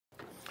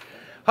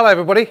Hello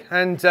everybody,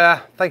 and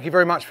thank you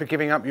very much for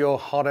giving up your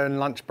hard-earned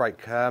lunch break.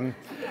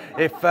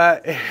 If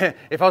I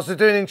was to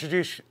do an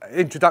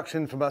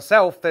introduction for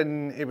myself,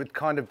 then it would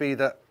kind of be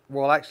that,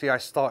 well, actually I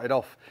started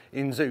off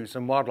in zoos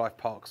and wildlife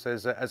parks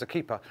as a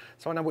keeper,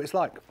 so I know what it's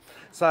like.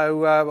 So,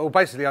 well,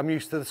 basically I'm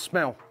used to the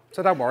smell,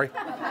 so don't worry.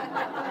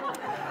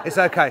 It's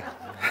okay.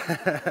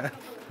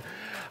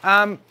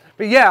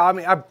 But yeah, I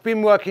mean, I've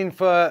been working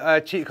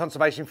for Cheetah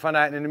Conservation Fund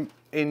out in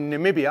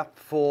Namibia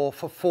for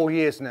 4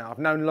 years now. I've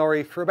known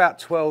Laurie for about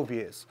 12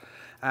 years.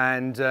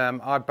 And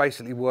I've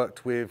basically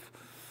worked with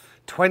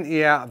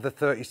 20 out of the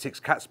 36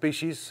 cat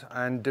species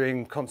and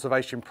doing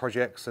conservation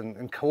projects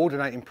and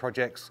coordinating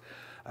projects,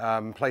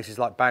 places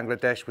like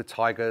Bangladesh with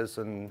tigers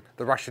and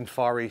the Russian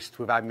Far East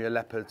with Amur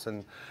leopards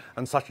and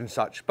such and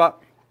such.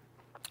 But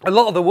a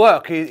lot of the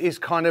work is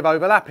kind of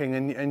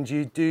overlapping and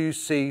you do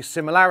see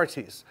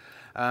similarities.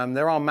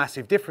 There are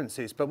massive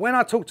differences, but when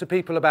I talk to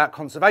people about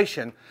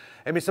conservation,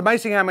 it's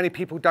amazing how many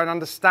people don't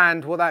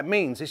understand what that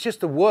means. It's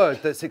just a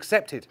word that's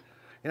accepted.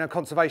 You know,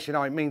 conservation,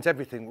 oh, it means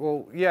everything.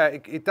 Well, yeah,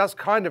 it does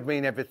kind of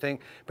mean everything,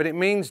 but it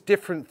means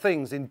different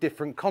things in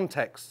different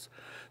contexts.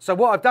 So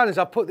what I've done is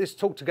I've put this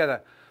talk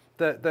together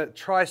that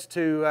tries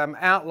to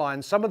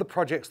outline some of the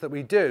projects that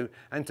we do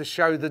and to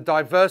show the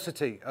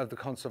diversity of the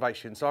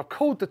conservation. So I've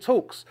called the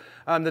talks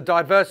the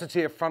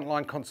diversity of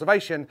frontline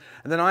conservation,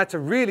 and then I had to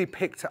really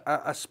pick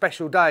a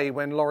special day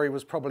when Laurie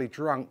was probably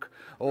drunk,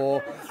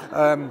 or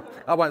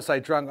I won't say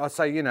drunk, I'll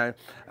say, you know,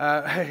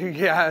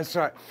 yeah, that's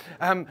right.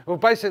 Well,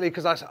 basically,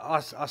 because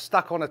I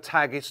stuck on a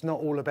tag, it's not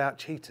all about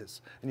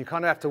cheetahs. And you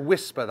kind of have to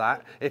whisper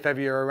that if ever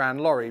you're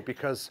around Laurie,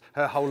 because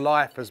her whole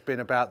life has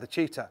been about the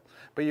cheetah.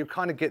 But you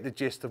kind of get the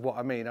gist of what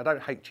I mean. I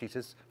don't hate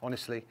cheetahs,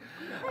 honestly,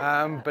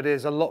 but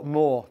there's a lot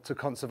more to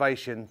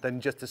conservation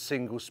than just a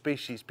single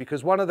species,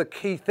 because one of the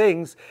key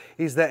things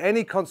is that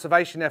any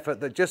conservation effort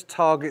that just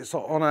targets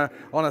on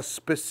a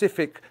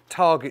specific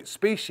target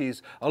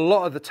species, a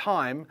lot of the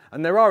time,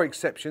 and there are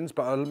exceptions,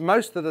 but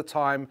most of the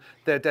time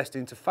they're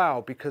destined to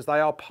fail because they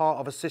are part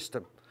of a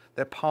system.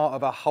 They're part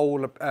of a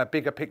whole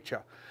bigger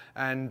picture.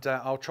 And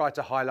I'll try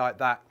to highlight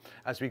that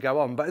as we go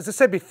on. But as I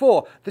said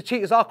before, the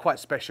cheetahs are quite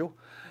special.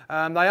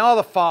 They are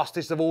the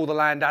fastest of all the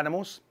land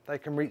animals. They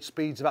can reach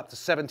speeds of up to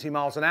 70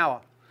 miles an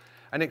hour.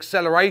 An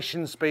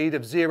acceleration speed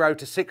of 0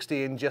 to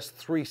 60 in just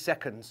 3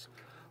 seconds.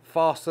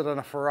 Faster than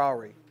a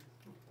Ferrari.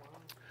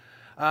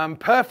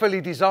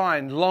 Perfectly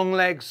designed, long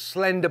legs,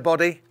 slender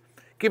body,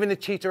 giving the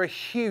cheetah a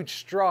huge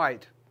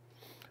stride.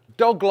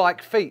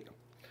 Dog-like feet.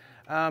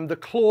 The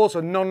claws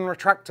are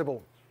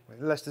non-retractable.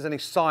 Unless there's any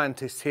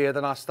scientists here,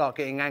 then I start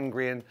getting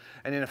angry and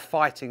in a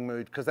fighting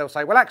mood, because they'll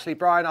say, well, actually,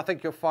 Brian, I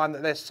think you'll find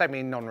that they're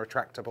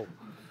semi-non-retractable.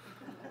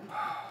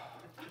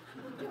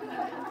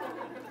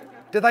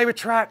 Do they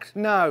retract?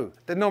 No,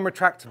 they're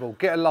non-retractable.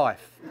 Get a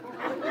life.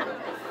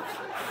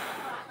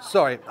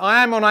 Sorry,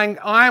 I am on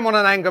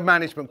an anger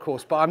management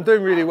course, but I'm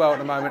doing really well at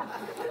the moment.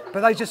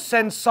 But they just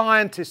send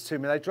scientists to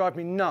me. They drive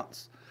me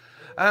nuts.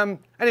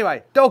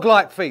 Anyway,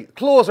 dog-like feet.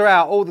 Claws are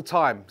out all the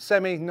time.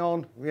 Semi,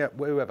 non, yeah,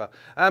 whoever.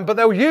 But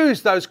they'll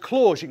use those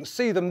claws. You can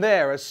see them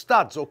there as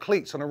studs or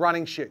cleats on a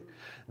running shoe.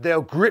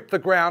 They'll grip the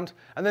ground.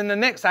 And then the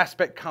next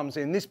aspect comes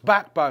in. This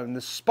backbone,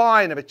 the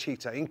spine of a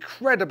cheetah,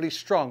 incredibly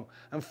strong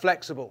and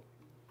flexible.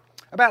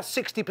 About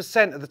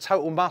 60% of the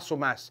total muscle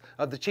mass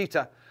of the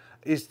cheetah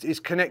is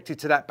connected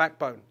to that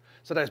backbone.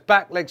 So those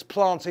back legs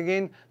planting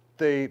in,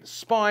 the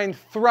spine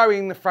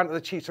throwing the front of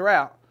the cheetah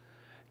out,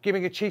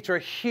 giving a cheetah a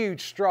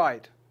huge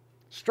stride.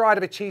 Stride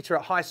of a cheetah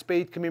at high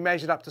speed can be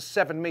measured up to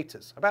 7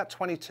 meters, about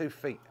 22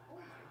 feet.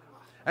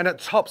 And at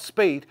top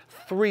speed,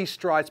 3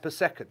 strides per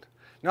second.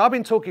 Now, I've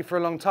been talking for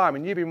a long time,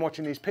 and you've been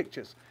watching these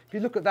pictures. If you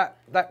look at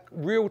that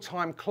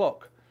real-time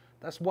clock,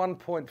 that's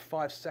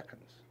 1.5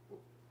 seconds.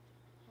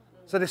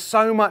 So there's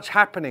so much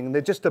happening,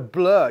 they're just a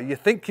blur. You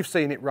think you've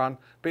seen it run,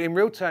 but in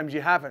real terms,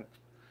 you haven't.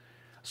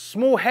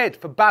 Small head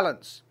for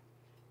balance.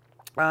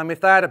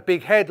 If they had a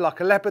big head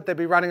like a leopard, they'd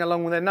be running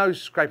along with their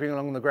nose scraping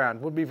along the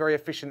ground. Wouldn't be very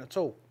efficient at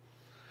all.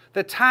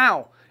 The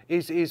tail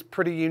is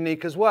pretty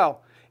unique as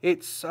well.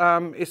 It's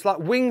like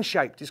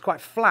wing-shaped. It's quite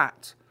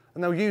flat,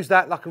 and they'll use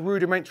that like a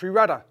rudimentary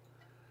rudder.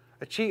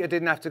 A cheetah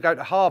didn't have to go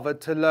to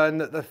Harvard to learn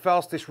that the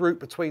fastest route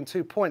between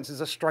 2 points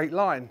is a straight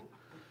line.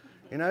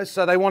 You know,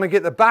 so they want to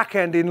get the back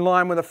end in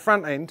line with the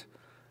front end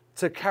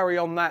to carry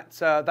on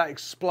that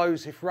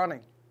explosive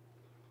running.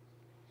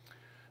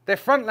 Their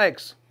front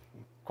legs.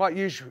 Quite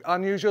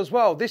unusual as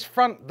well. The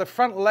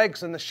front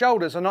legs and the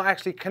shoulders are not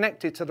actually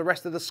connected to the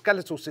rest of the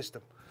skeletal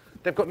system.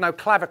 They've got no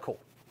clavicle.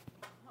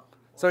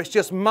 So it's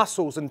just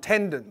muscles and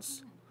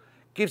tendons.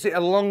 Gives it a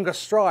longer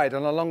stride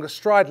and a longer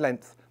stride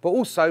length, but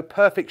also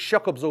perfect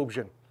shock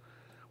absorption.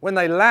 When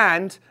they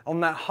land on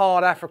that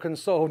hard African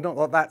soil, not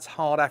that that's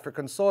hard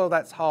African soil,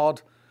 that's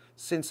hard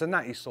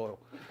Cincinnati soil.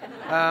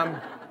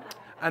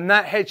 And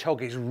that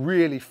hedgehog is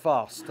really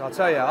fast. I'll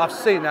tell you, I've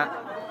seen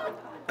that.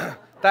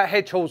 That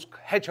hedgehog's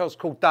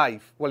called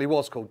Dave. Well, he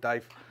was called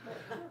Dave,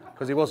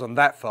 because he wasn't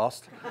that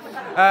fast.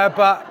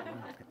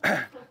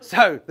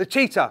 So, the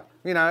cheetah,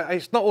 you know,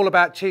 it's not all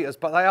about cheetahs,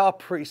 but they are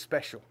pretty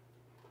special.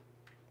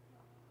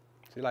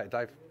 See you later,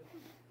 Dave.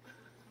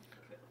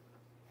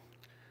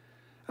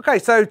 Okay,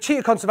 so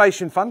Cheetah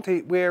Conservation Fund,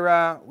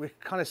 we're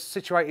kind of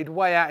situated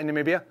way out in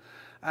Namibia.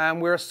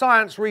 We're a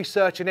science,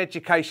 research and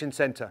education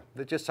centre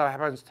that just so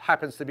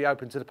happens to be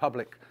open to the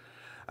public.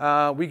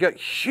 We get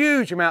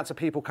huge amounts of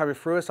people coming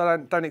through us. I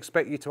don't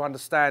expect you to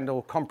understand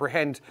or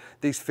comprehend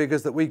these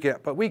figures that we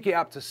get, but we get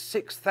up to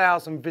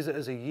 6,000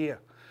 visitors a year.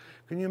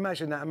 Can you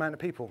imagine that amount of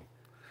people?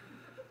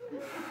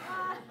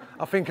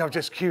 I think I've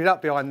just queued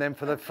up behind them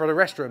for the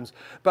restrooms.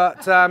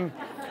 But,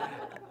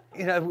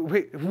 you know,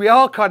 we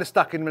are kind of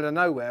stuck in the middle of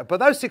nowhere. But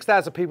those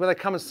 6,000 people, they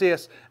come and see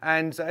us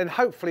and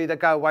hopefully they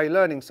go away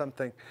learning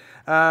something.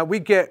 We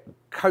get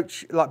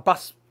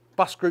bus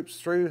groups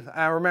through.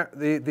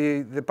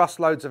 The bus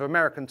loads of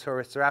American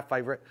tourists are our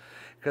favourite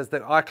because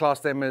I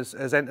class them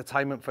as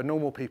entertainment for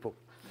normal people.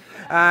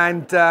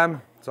 And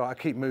so I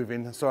keep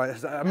moving. Sorry,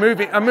 a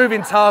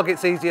moving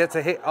target's easier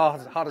to hit,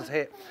 harder to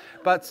hit.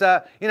 But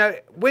you know,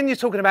 when you're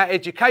talking about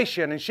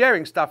education and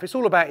sharing stuff, it's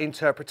all about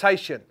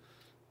interpretation.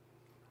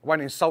 I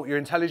won't insult your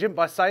intelligence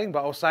by saying,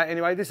 but I'll say it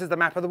anyway. This is the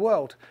map of the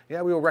world.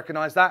 Yeah, we all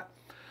recognise that.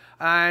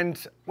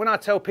 And when I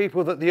tell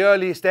people that the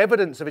earliest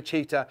evidence of a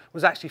cheetah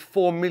was actually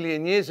 4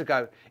 million years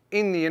ago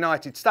in the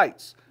United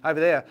States, over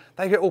there,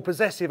 they get all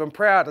possessive and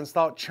proud and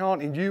start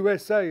chanting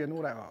USA and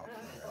all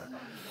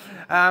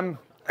that.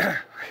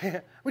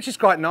 Which is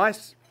quite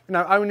nice. You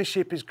know,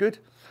 ownership is good.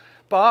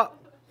 But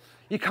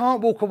you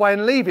can't walk away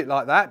and leave it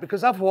like that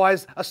because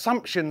otherwise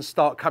assumptions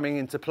start coming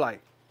into play.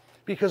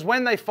 Because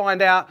when they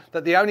find out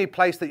that the only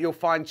place that you'll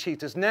find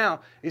cheetahs now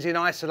is in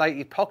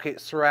isolated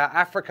pockets throughout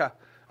Africa,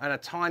 and a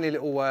tiny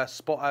little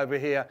spot over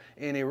here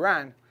in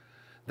Iran,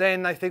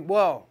 then they think,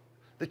 well,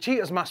 the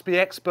cheetahs must be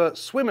expert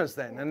swimmers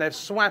then, and they've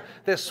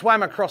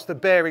swam across the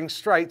Bering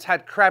Straits,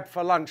 had crab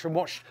for lunch and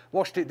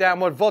washed it down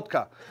with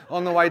vodka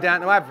on the way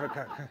down to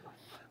Africa.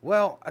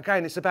 Well,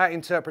 again, it's about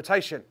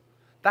interpretation.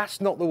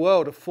 That's not the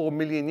world of 4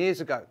 million years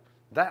ago.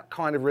 That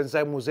kind of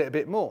resembles it a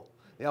bit more,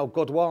 the old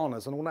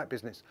Gondwanas and all that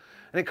business.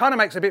 And it kind of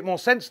makes a bit more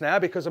sense now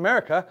because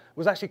America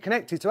was actually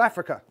connected to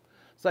Africa.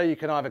 So you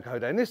can either go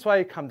down this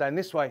way, come down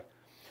this way.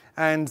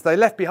 And they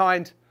left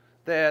behind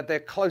their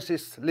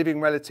closest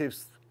living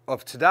relatives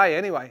of today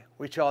anyway,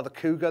 which are the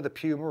cougar, the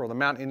puma, or the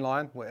mountain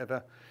lion,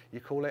 whatever you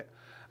call it,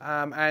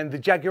 and the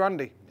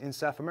jaguarundi in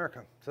South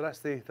America. So that's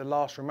the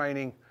last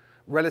remaining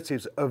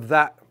relatives of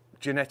that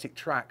genetic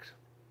tract.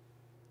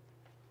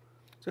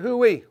 So who are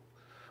we?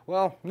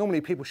 Well,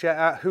 normally people shout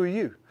out, who are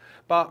you?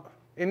 But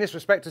in this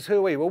respect, it's who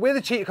are we? Well, we're the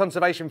Cheetah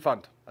Conservation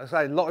Fund. As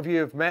I say, a lot of you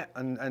have met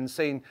and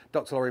seen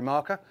Dr. Laurie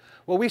Marker.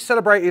 Well, we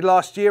celebrated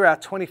last year our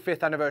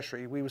 25th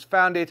anniversary. We was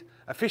founded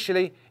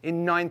officially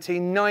in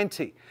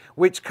 1990,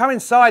 which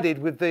coincided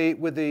with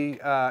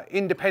the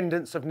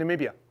independence of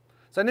Namibia.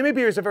 So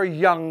Namibia is a very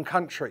young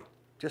country,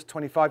 just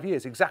 25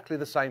 years, exactly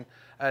the same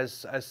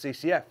as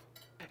CCF.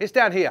 It's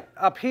down here.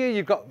 Up here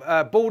you've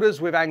got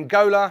borders with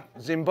Angola,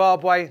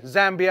 Zimbabwe,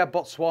 Zambia,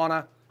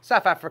 Botswana,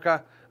 South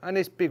Africa, and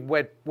this big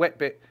wet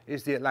bit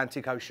is the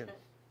Atlantic Ocean.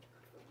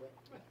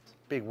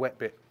 Big wet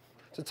bit.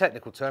 It's a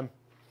technical term.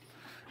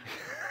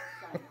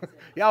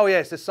 Oh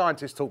yes, the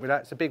scientists taught me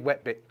that. It's a big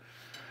wet bit.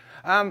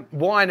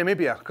 Why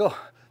Namibia? God,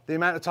 the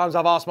amount of times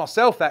I've asked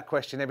myself that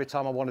question every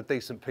time I want a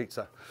decent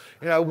pizza.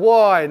 You know,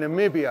 why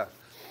Namibia?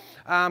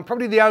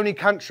 Probably the only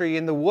country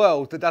in the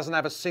world that doesn't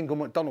have a single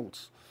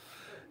McDonald's.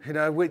 You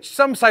know, which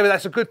some say, well,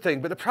 that's a good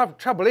thing. But the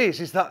trouble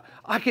is that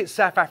I get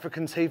South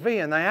African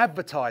TV and they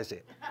advertise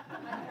it.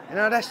 You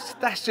know,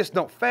 that's just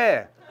not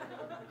fair.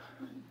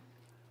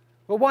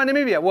 Well, why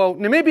Namibia? Well,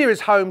 Namibia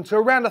is home to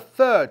around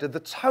 1/3 of the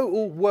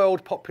total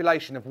world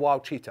population of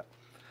wild cheetah.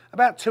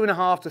 About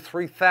 2,500 to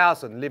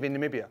 3,000 live in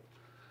Namibia,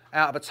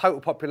 out of a total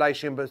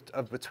population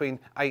of between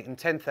 8,000 and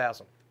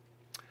 10,000.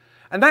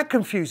 And that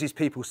confuses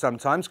people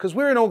sometimes because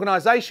we're an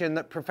organisation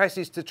that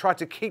professes to try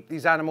to keep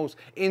these animals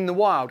in the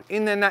wild,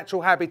 in their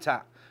natural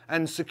habitat,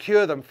 and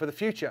secure them for the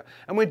future.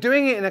 And we're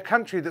doing it in a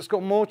country that's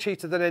got more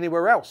cheetah than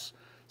anywhere else.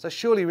 So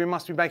surely we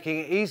must be making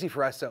it easy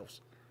for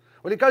ourselves.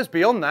 Well, it goes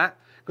beyond that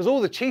because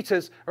all the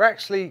cheetahs are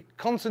actually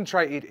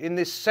concentrated in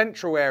this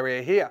central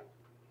area here.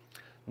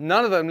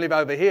 None of them live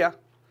over here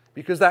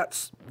because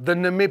that's the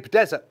Namib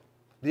Desert,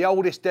 the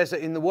oldest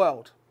desert in the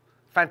world.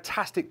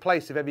 Fantastic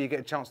place if ever you get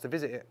a chance to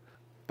visit it.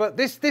 But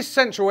this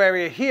central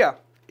area here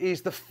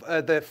is the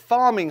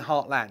farming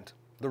heartland,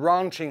 the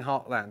ranching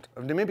heartland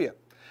of Namibia.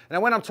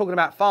 Now, when I'm talking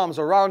about farms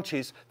or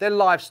ranches, they're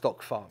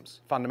livestock farms,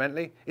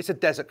 fundamentally. It's a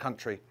desert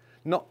country.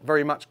 Not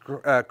very much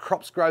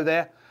crops grow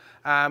there.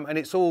 And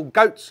it's all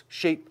goats,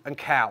 sheep, and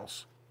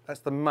cows. That's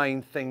the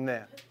main thing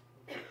there.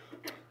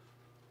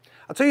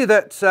 I'll tell you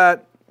that,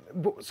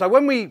 so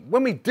when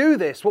we do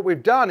this, what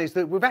we've done is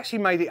that we've actually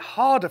made it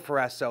harder for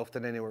ourselves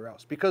than anywhere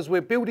else because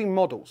we're building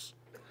models.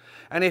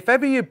 And if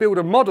ever you build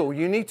a model,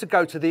 you need to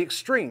go to the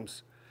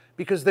extremes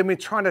because then we're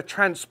trying to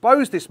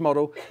transpose this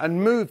model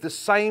and move the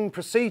same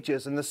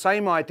procedures and the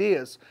same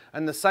ideas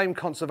and the same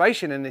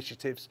conservation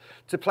initiatives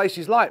to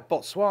places like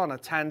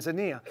Botswana,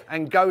 Tanzania,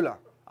 Angola,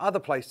 other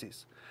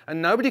places. And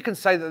nobody can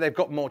say that they've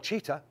got more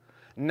cheetah.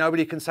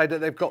 Nobody can say that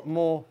they've got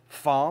more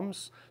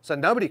farms. So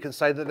nobody can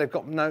say that they've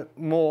got no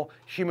more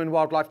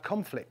human-wildlife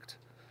conflict.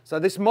 So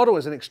this model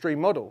is an extreme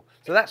model.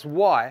 So that's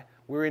why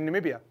we're in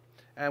Namibia.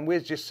 And we're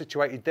just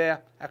situated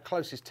there. Our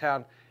closest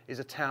town is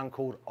a town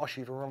called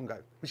Otjiwarongo,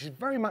 which is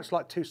very much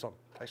like Tucson,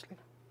 basically.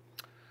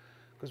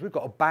 Because we've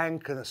got a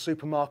bank and a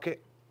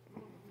supermarket.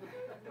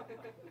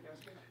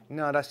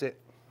 No, that's it.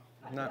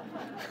 No.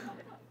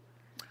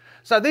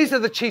 So these are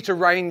the cheetah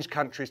range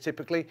countries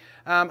typically.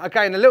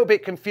 Again, a little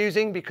bit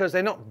confusing because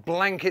they're not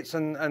blankets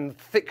and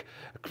thick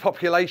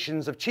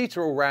populations of cheetah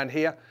all around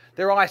here.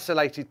 They're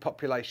isolated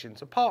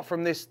populations, apart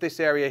from this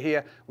area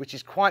here, which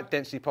is quite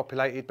densely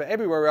populated, but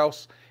everywhere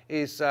else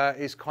is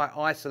quite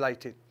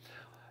isolated.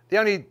 The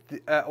only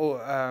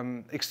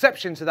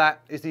exception to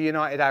that is the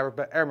United Arab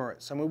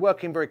Emirates, and we're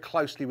working very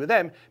closely with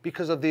them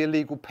because of the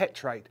illegal pet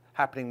trade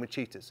happening with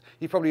cheetahs.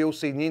 You've probably all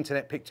seen the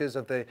internet pictures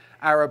of the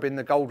Arab in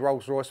the gold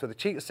Rolls Royce with the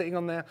cheetah sitting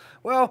on there.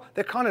 Well,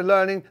 they're kind of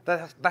learning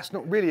that that's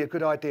not really a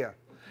good idea.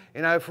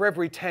 You know, for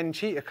every 10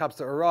 cheetah cubs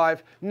that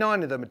arrive,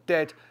 9 of them are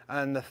dead,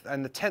 and the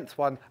 10th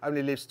one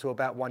only lives to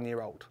about 1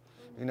 year old.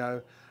 You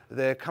know,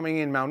 they're coming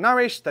in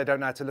malnourished, they don't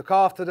know how to look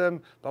after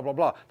them, blah, blah,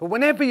 blah. But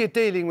whenever you're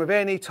dealing with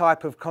any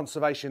type of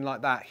conservation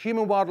like that,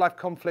 human-wildlife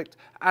conflict,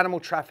 animal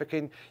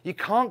trafficking, you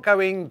can't go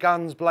in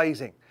guns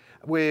blazing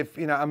with,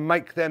 you know, and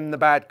make them the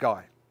bad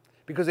guy.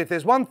 Because if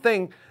there's one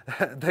thing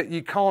that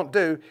you can't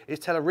do is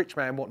tell a rich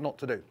man what not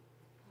to do.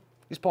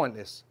 It's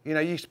pointless. You know,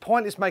 it's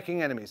pointless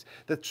making enemies.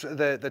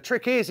 The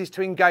trick is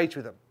to engage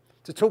with them,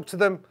 to talk to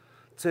them,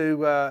 to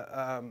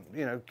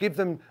you know, give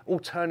them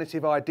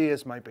alternative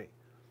ideas maybe.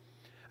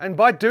 And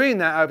by doing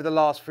that over the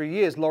last 3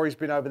 years, Laurie's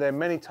been over there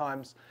many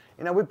times,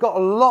 you know, we've got a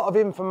lot of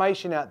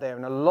information out there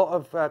and a lot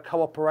of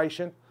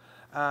cooperation.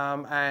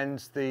 And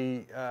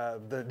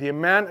the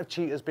amount of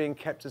cheetahs being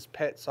kept as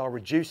pets are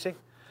reducing.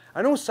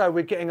 And also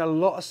we're getting a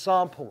lot of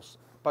samples,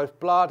 both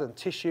blood and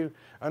tissue,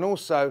 and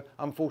also,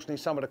 unfortunately,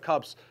 some of the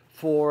cubs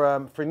for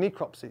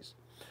necropsies.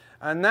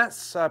 And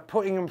that's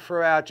putting them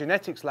through our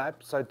genetics lab,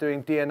 so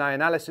doing DNA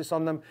analysis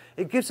on them.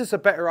 It gives us a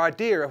better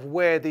idea of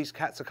where these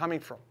cats are coming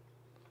from.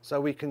 So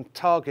we can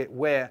target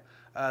where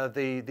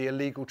the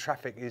illegal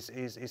traffic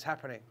is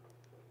happening.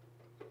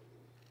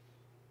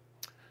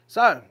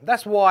 So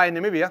that's why in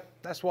Namibia,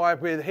 that's why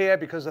we're here,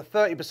 because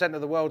 30%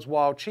 of the world's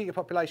wild cheetah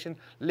population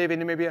live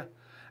in Namibia,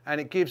 and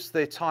it gives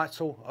the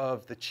title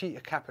of the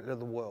cheetah capital of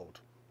the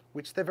world,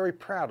 which they're very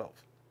proud of.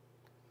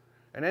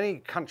 And any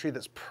country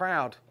that's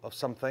proud of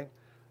something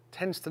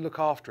tends to look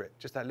after it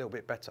just that little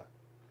bit better.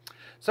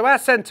 So our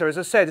centre, as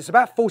I said, it's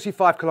about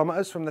 45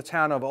 kilometres from the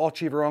town of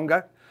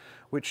Otjiwarongo,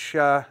 which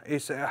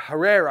is a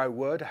Herero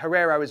word.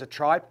 Herero is a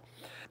tribe.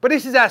 But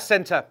this is our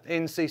centre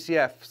in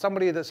CCF.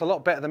 Somebody that's a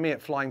lot better than me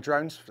at flying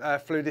drones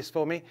flew this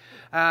for me.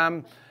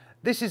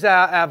 This is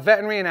our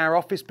veterinary and our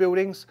office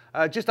buildings.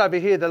 Just over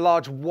here, the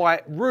large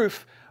white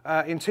roof.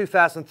 In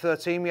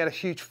 2013, we had a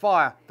huge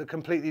fire that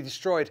completely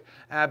destroyed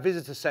our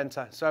visitor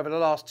centre. So over the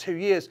last 2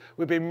 years,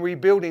 we've been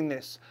rebuilding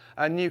this.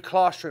 New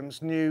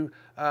classrooms, new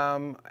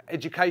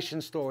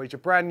education storage, a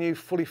brand new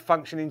fully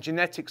functioning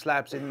genetics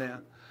labs in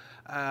there.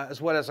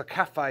 As well as a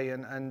cafe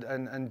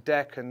and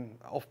deck and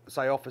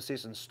say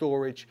offices and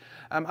storage.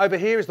 Over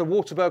here is the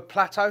Waterberg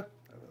Plateau,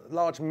 a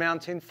large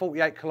mountain,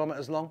 48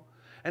 kilometres long.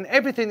 And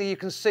everything that you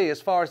can see as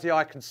far as the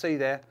eye can see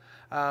there,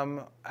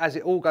 as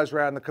it all goes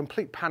around, the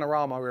complete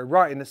panorama, we're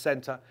right in the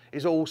centre,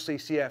 is all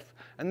CCF.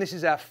 And this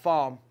is our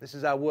farm, this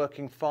is our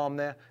working farm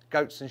there,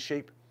 goats and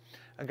sheep.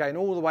 Again,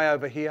 all the way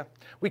over here.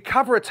 We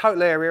cover a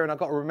total area, and I've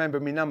got to remember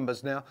my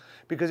numbers now,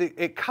 because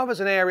it covers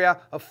an area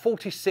of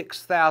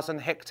 46,000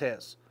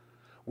 hectares.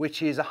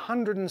 Which is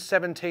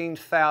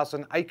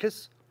 117,000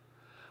 acres,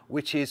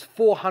 which is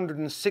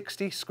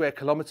 460 square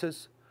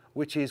kilometres,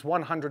 which is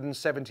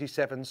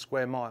 177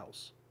 square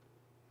miles.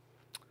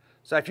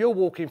 So if you're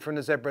walking from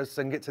the zebras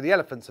and get to the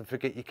elephants and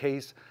forget your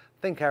keys,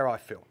 think how I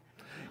feel.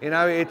 You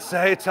know, it's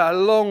a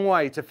long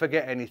way to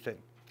forget anything.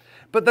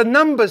 But the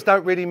numbers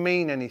don't really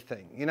mean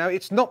anything. You know,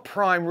 it's not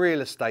prime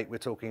real estate we're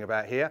talking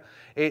about here.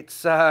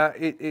 It's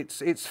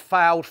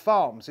failed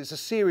farms. It's a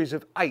series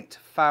of 8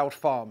 failed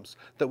farms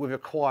that we've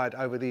acquired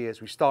over the years.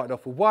 We started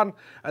off with 1,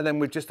 and then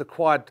we've just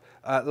acquired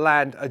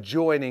land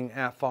adjoining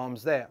our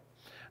farms there.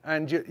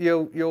 And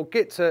you'll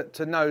get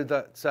to know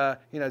that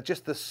you know,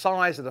 just the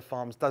size of the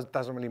farms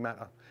doesn't really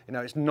matter. You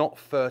know, it's not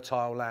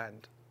fertile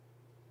land.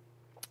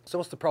 So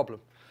what's the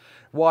problem?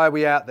 Why are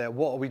we out there?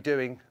 What are we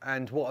doing?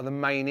 And what are the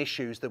main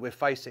issues that we're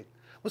facing?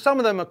 Well, some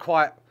of them are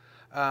quite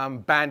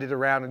banded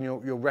around, and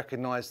you'll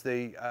recognise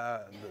the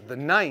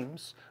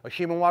names of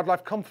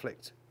human-wildlife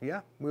conflict.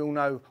 Yeah, we all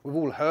know, we've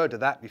all heard of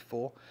that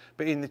before.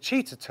 But in the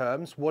cheetah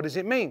terms, what does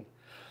it mean?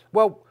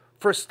 Well,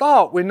 for a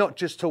start, we're not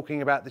just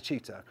talking about the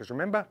cheetah, because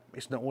remember,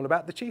 it's not all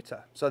about the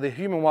cheetah. So the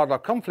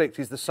human-wildlife conflict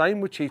is the same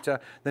with cheetah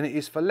than it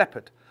is for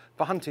leopard,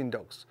 for hunting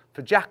dogs,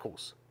 for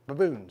jackals,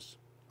 baboons,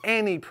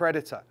 any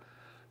predator,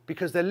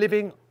 because they're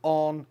living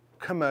on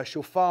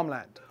commercial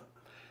farmland.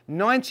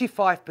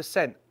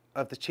 95%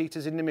 of the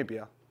cheetahs in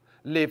Namibia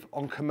live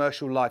on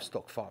commercial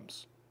livestock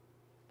farms.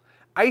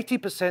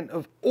 80%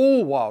 of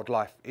all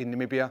wildlife in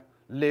Namibia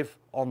live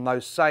on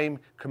those same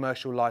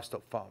commercial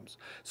livestock farms.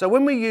 So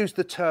when we use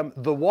the term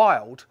the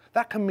wild,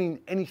 that can mean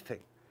anything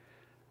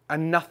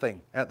and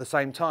nothing at the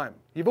same time.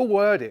 You've all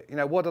heard it, you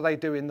know, what do they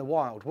do in the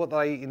wild? What do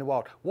they eat in the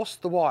wild? What's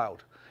the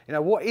wild? You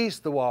know, what is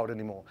the wild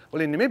anymore?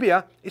 Well, in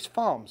Namibia, it's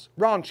farms,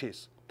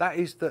 ranches. That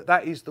is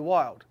the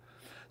wild.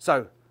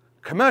 So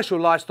commercial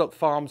livestock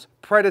farms,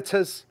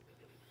 predators,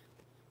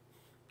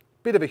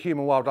 bit of a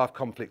human-wildlife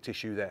conflict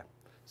issue there.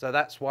 So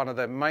that's one of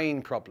the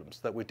main problems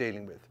that we're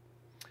dealing with.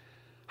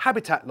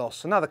 Habitat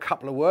loss, another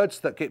couple of words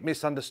that get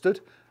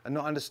misunderstood and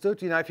not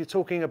understood. You know, if you're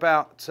talking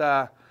about,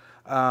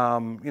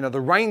 you know,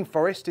 the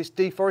rainforest, it's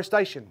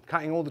deforestation,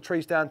 cutting all the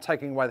trees down,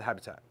 taking away the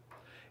habitat.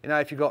 You know,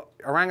 if you've got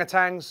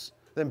orangutans,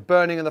 then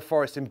burning in the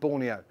forest in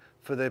Borneo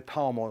for the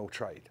palm oil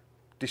trade,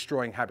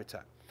 destroying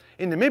habitat.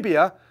 In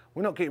Namibia,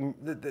 we're not getting,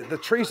 the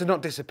trees are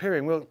not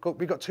disappearing.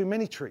 We've got too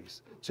many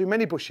trees, too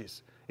many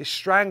bushes. It's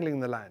strangling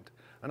the land.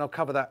 And I'll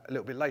cover that a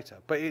little bit later.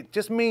 But it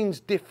just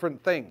means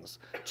different things.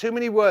 Too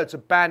many words are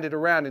bandied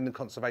around in the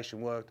conservation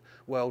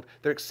world.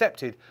 They're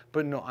accepted,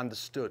 but not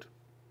understood.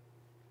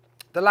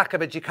 The lack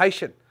of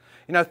education.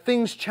 You know,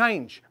 things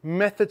change.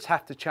 Methods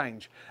have to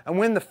change. And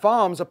when the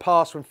farms are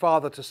passed from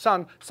father to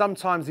son,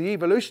 sometimes the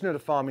evolution of the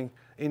farming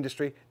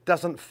industry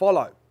doesn't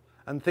follow.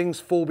 And things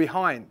fall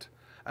behind.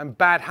 And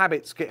bad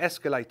habits get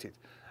escalated.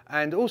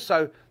 And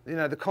also, you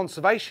know, the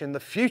conservation, the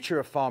future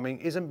of farming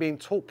isn't being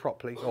taught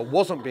properly, or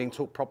wasn't being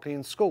taught properly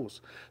in schools.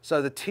 So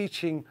the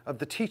teaching of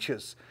the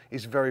teachers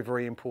is very,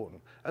 very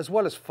important, as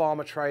well as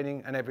farmer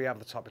training and every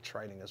other type of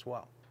training as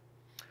well.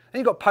 And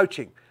you've got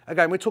poaching.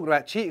 Again, we're talking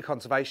about cheetah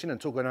conservation and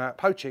talking about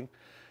poaching.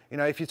 You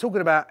know, if you're talking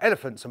about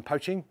elephants and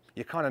poaching,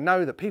 you kind of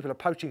know that people are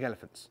poaching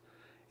elephants.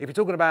 If you're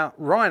talking about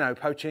rhino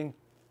poaching,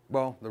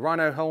 well, the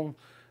rhino horn,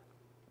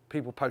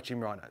 people poaching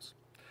rhinos.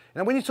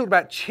 Now, when you talk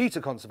about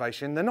cheetah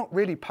conservation, they're not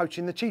really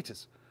poaching the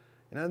cheetahs.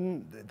 You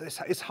know,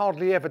 it's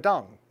hardly ever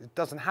done. It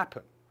doesn't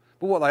happen.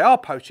 But what they are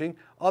poaching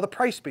are the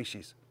prey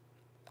species.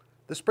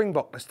 The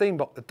springbok, the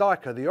steenbok, the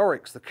duiker, the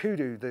oryx, the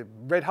kudu, the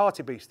red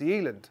hartebeest, the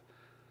eland.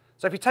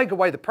 So if you take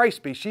away the prey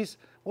species,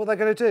 what are they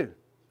going to do?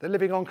 They're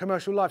living on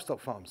commercial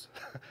livestock farms.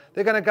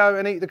 They're going to go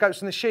and eat the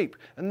goats and the sheep,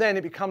 and then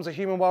it becomes a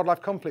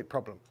human-wildlife conflict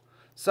problem.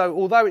 So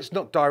although it's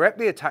not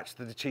directly attached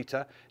to the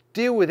cheetah,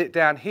 deal with it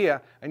down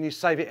here and you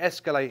save it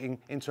escalating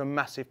into a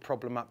massive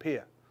problem up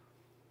here.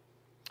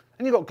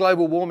 And you've got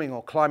global warming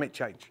or climate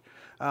change.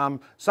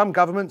 Some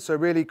governments are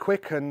really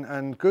quick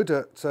and good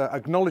at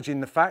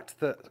acknowledging the fact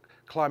that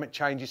climate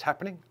change is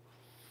happening.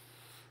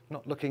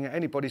 Not looking at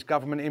anybody's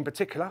government in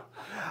particular.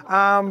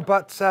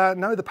 But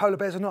no, the polar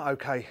bears are not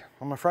okay,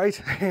 I'm afraid.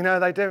 You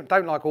know, they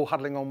don't like all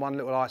huddling on one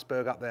little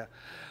iceberg up there.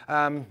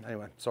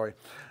 Anyway, sorry.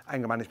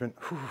 Anger management.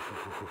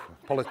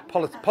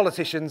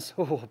 Politicians,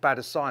 bad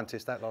as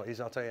scientists, that lot is,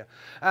 I'll tell you.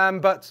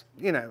 But,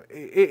 you know,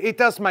 it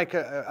does make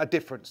a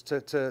difference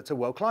to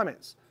world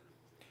climates.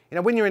 You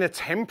know, when you're in a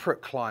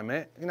temperate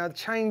climate, you know, the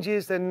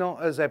changes, they're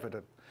not as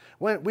evident.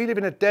 When we live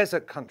in a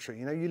desert country,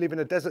 you know, you live in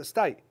a desert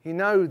state, you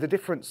know the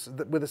difference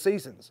with the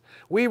seasons.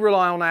 We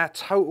rely on our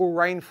total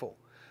rainfall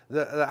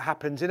that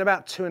happens in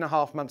about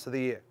 2.5 months of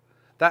the year.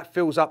 That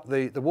fills up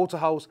the water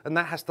holes, and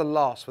that has to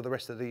last for the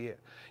rest of the year.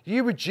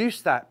 You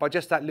reduce that by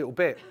just that little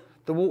bit,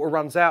 the water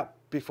runs out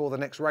before the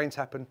next rains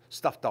happen,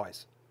 stuff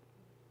dies.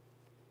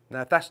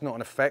 Now, if that's not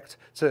an effect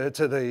to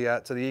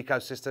the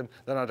ecosystem,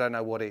 then I don't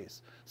know what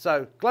is.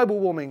 So global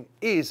warming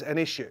is an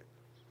issue.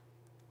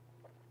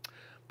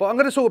 But I'm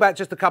going to talk about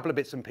just a couple of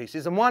bits and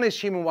pieces, and one is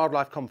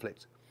human-wildlife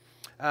conflict.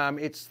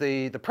 It's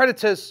the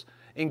predators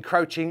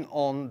encroaching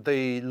on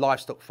the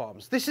livestock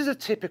farms. This is a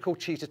typical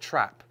cheetah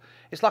trap.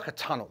 It's like a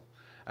tunnel,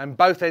 and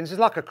both ends is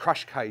like a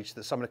crush cage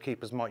that some of the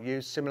keepers might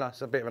use. Similar,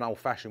 it's a bit of an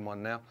old-fashioned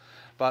one now,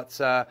 but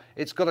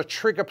it's got a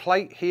trigger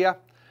plate here,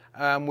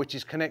 which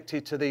is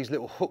connected to these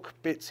little hook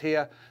bits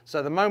here.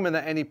 So the moment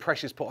that any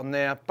pressure is put on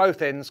there,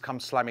 both ends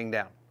come slamming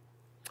down.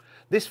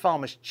 This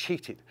farmer's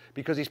cheated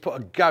because he's put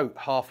a goat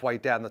halfway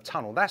down the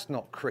tunnel. That's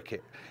not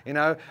cricket, you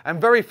know, and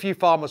very few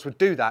farmers would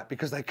do that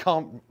because they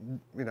can't,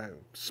 you know,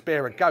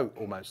 spare a goat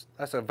almost.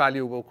 That's a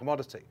valuable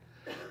commodity.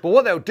 But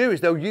what they'll do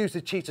is they'll use the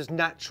cheetah's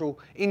natural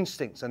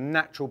instincts and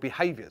natural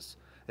behaviours.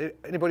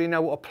 Anybody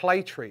know what a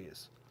play tree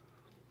is?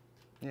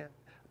 Yeah.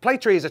 Play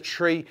tree is a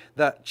tree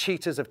that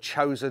cheetahs have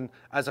chosen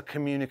as a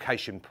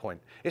communication point.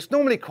 It's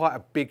normally quite a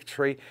big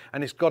tree,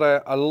 and it's got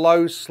a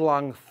low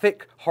slung,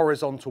 thick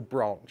horizontal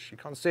branch. You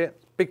can't see it?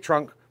 Big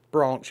trunk,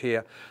 branch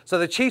here. So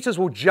the cheetahs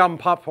will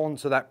jump up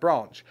onto that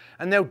branch,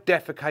 and they'll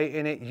defecate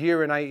in it,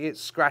 urinate it,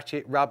 scratch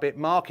it, rub it,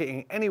 mark it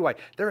in any way.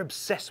 They're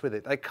obsessed with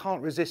it. They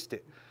can't resist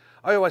it.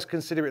 I always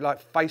consider it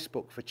like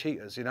Facebook for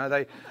cheetahs, you know.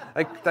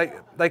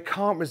 They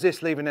can't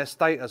resist leaving their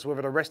status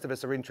whether the rest of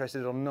us are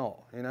interested or not.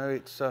 You know,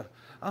 it's,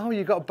 oh,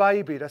 you got a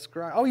baby, that's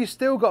great. Oh, you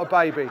still got a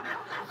baby,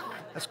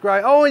 that's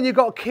great. Oh, and you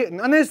got a kitten,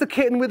 and there's the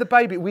kitten with the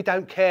baby. We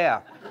don't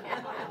care.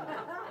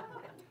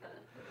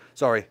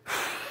 Sorry.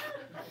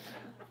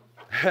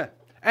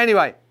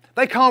 Anyway,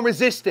 they can't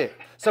resist it.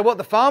 So what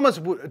the farmers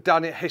have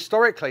done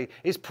historically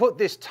is put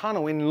this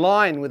tunnel in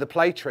line with the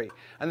play tree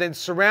and then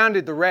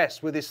surrounded the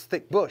rest with this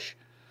thick bush.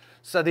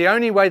 So the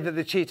only way that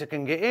the cheetah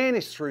can get in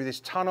is through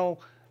this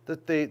tunnel,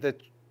 that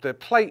the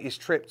plate is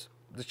tripped,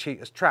 the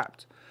cheetah's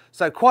trapped.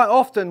 So quite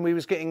often we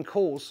was getting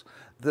calls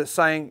that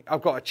saying,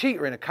 I've got a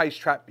cheetah in a cage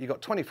trap, you've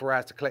got 24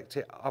 hours to collect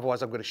it,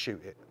 otherwise I'm going to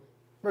shoot it.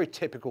 Very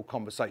typical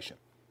conversation.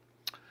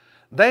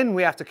 Then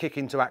we have to kick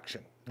into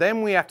action.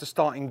 Then we have to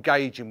start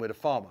engaging with a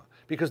farmer.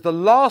 Because the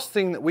last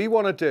thing that we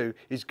want to do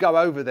is go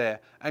over there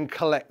and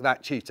collect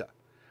that cheetah.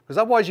 Because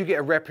otherwise you get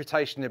a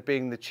reputation of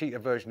being the cheetah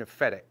version of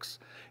FedEx.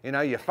 You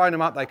know, you phone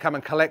them up, they come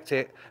and collect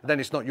it, then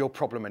it's not your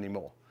problem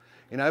anymore.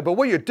 You know, but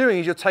what you're doing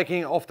is you're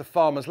taking it off the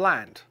farmer's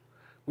land,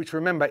 which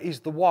remember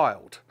is the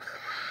wild.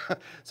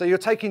 So you're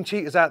taking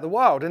cheetahs out of the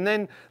wild, and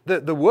then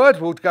the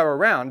word will go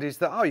around is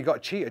that, oh, you got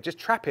a cheetah, just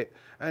trap it,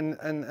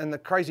 and the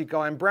crazy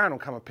guy in brown will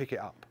come and pick it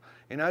up.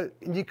 You know,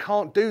 and you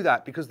can't do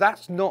that because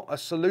that's not a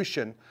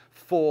solution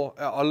for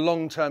a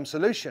long-term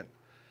solution.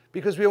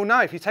 Because we all know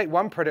if you take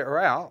one predator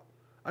out,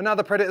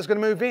 another predator's going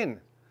to move in.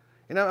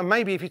 You know, and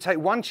maybe if you take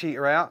one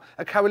cheetah out,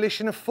 a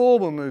coalition of 4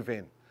 will move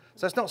in.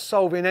 So it's not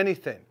solving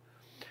anything.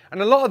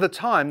 And a lot of the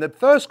time, the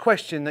first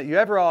question that you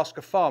ever ask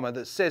a farmer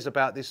that says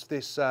about this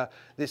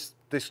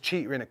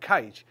cheetah in a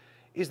cage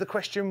is the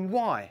question,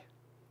 why?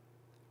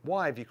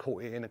 Why have you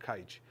caught it in a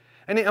cage?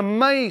 And it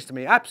amazed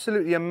me,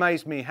 absolutely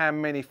amazed me, how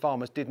many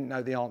farmers didn't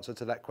know the answer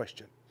to that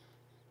question.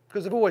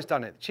 Because they've always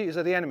done it. Cheetahs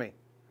are the enemy.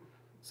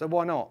 So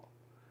why not?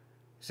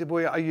 He said,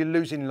 well, are you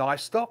losing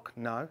livestock?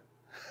 No.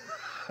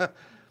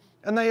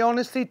 And they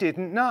honestly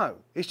didn't know.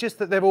 It's just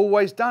that they've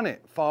always done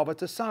it, father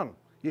to son.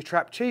 You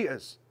trap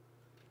cheetahs.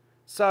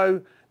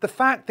 So the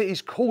fact that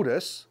he's called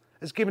us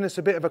has given us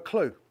a bit of a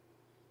clue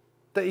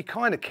that he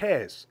kind of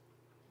cares.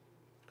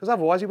 Because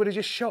otherwise he would have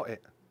just shot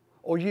it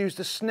or used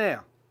a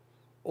snare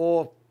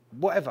or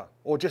whatever,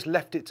 or just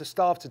left it to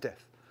starve to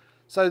death.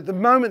 So the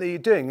moment that you're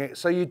doing it,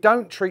 so you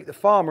don't treat the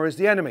farmer as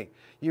the enemy,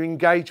 you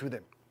engage with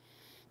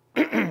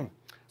him.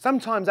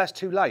 Sometimes that's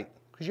too late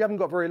because you haven't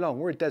got very long.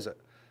 We're a desert.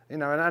 You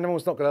know, an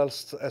animal's not going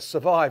to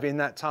survive in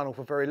that tunnel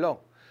for very long.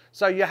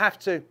 So you have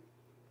to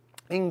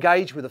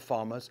engage with the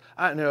farmers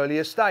at an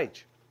earlier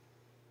stage.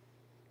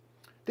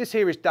 This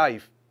here is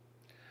Dave.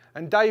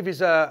 And Dave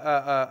is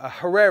a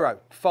Herero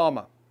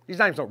farmer. His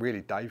name's not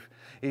really Dave.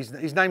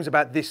 His name's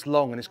about this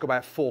long and it's got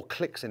about 4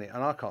 clicks in it,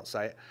 and I can't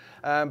say it.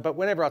 But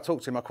whenever I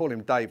talk to him, I call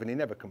him Dave and he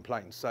never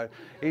complains. So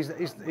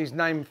his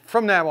name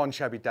from now on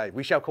shall be Dave.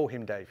 We shall call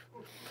him Dave.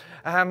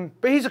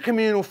 But he's a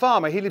communal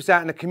farmer. He lives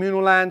out in the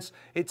communal lands.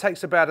 It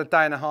takes about a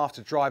day and a half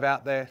to drive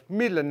out there,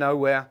 middle of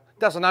nowhere.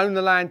 Doesn't own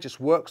the land,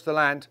 just works the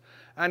land.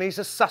 And he's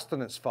a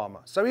sustenance farmer.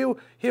 So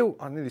he'll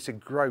I nearly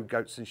said grow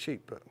goats and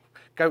sheep, but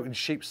goat and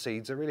sheep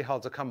seeds are really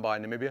hard to come by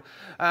in Namibia.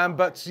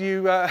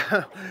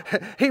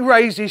 He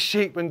raises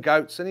sheep and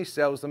goats and he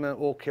sells them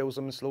or kills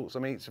them and slaughters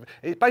them, eats them.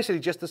 It's basically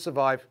just to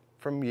survive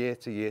from year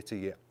to year to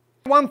year.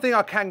 One thing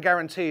I can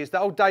guarantee is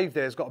that old Dave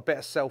there has got a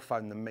better cell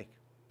phone than me.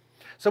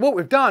 So what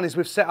we've done is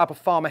we've set up a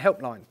farmer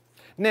helpline.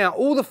 Now,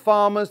 all the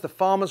farmers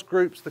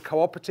groups, the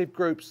cooperative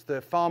groups, the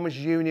farmers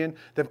union,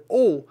 they've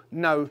all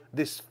know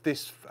this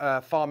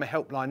farmer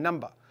helpline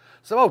number.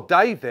 So old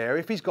Dave there,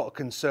 if he's got a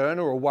concern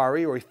or a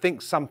worry or he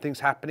thinks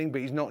something's happening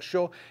but he's not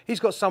sure, he's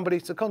got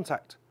somebody to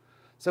contact.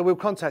 So we'll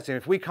contact him.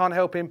 If we can't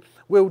help him,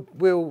 we'll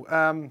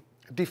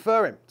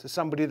defer him to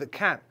somebody that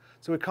can.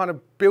 So we're kind of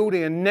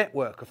building a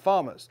network of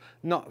farmers,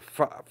 not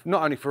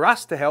only for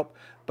us to help,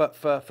 but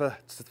for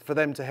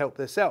them to help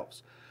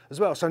themselves as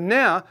well. So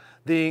now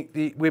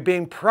we're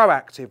being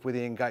proactive with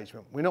the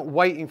engagement. We're not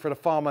waiting for the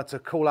farmer to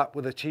call up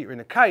with a cheetah in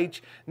a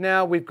cage.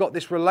 Now we've got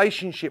this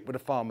relationship with the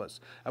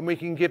farmers and we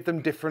can give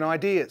them different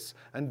ideas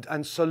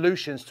and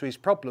solutions to his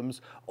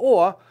problems,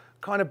 or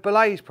kind of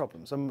belay his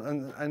problems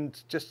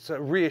and just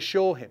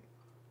reassure him.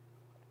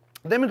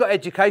 Then we've got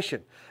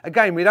education.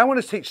 Again, we don't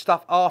want to teach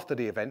stuff after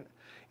the event.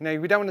 You know,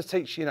 we don't want to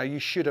teach, you know, you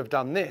should have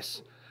done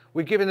this.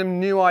 We're giving them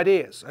new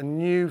ideas and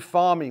new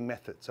farming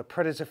methods, a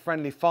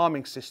predator-friendly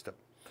farming system.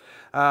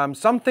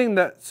 Something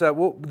that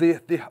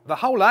the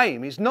whole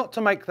aim is not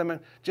to make them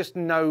just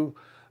no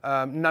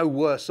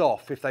worse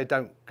off if they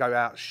don't go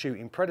out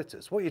shooting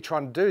predators. What you're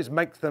trying to do is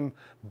make them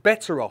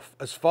better off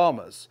as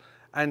farmers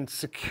and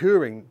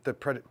securing the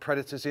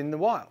predators in the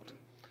wild.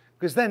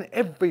 Because then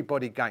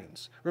everybody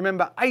gains.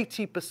 Remember,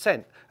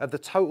 80% of the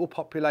total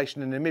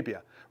population in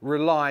Namibia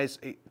relies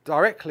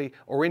directly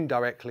or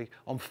indirectly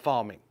on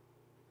farming.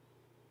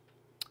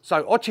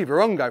 So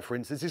Otjiwarongo, for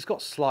instance, has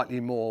got slightly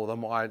more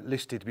than what I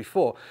listed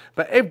before,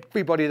 but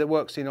everybody that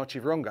works in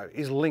Otjiwarongo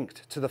is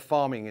linked to the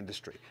farming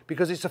industry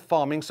because it's a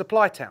farming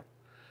supply town.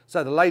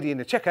 So the lady in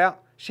the checkout,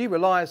 she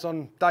relies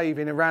on Dave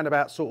in a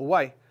roundabout sort of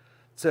way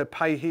to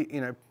pay,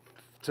 you know,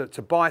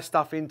 to buy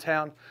stuff in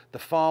town, the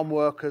farm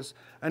workers,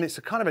 and it's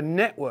a kind of a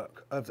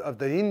network of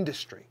the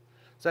industry.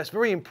 So it's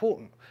very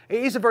important.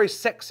 It is a very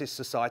sexist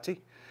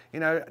society. You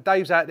know,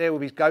 Dave's out there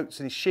with his goats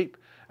and his sheep,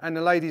 and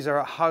the ladies are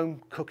at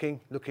home cooking,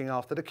 looking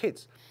after the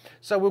kids.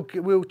 So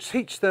we'll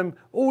teach them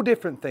all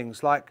different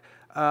things like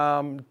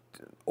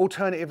all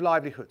alternative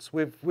livelihoods.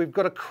 We've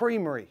got a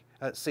creamery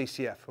at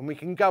CCF, and we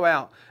can go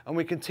out and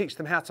we can teach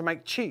them how to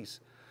make cheese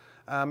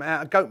out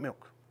of goat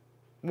milk.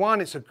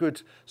 One, it's a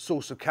good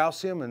source of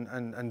calcium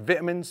and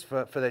vitamins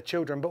for their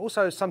children, but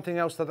also something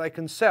else that they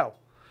can sell.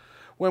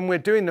 When we're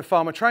doing the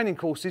farmer training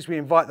courses, we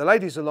invite the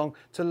ladies along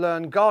to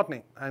learn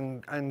gardening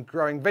and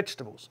growing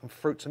vegetables and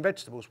fruits and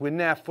vegetables. We're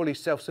now fully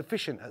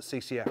self-sufficient at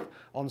CCF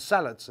on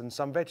salads and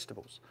some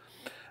vegetables.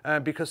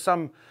 Because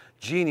some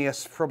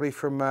genius, probably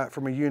from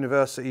a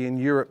university in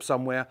Europe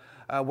somewhere,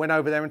 went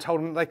over there and told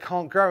them that they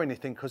can't grow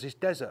anything because it's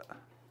desert.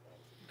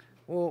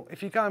 Well,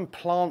 if you go and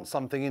plant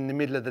something in the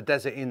middle of the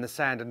desert in the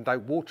sand and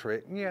don't water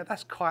it, yeah,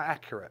 that's quite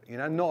accurate. You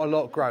know, not a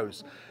lot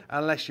grows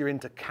unless you're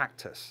into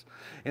cactus,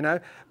 you know.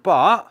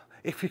 But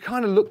if you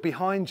kind of look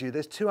behind you,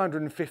 there's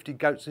 250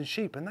 goats and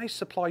sheep, and they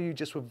supply you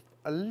just with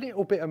a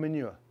little bit of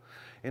manure,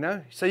 you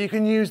know. So you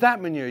can use that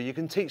manure. You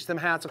can teach them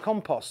how to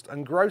compost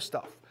and grow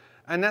stuff,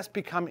 and that's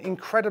become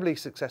incredibly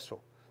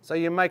successful. So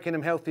you're making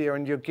them healthier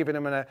and you're giving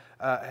them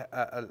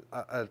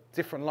a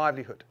different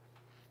livelihood.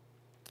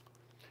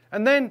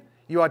 And then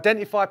you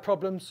identify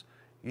problems,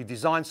 you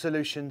design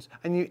solutions,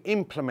 and you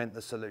implement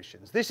the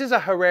solutions. This is a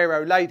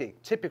Herrero lady,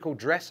 typical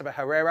dress of a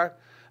Herrero.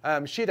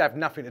 She'd have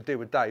nothing to do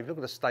with Dave. Look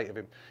at the state of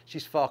him.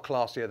 She's far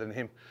classier than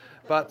him.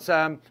 But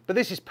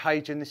this is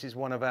Paige, and this is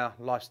one of our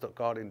livestock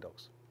guardian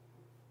dogs.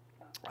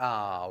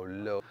 Oh,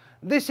 look.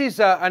 This is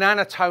an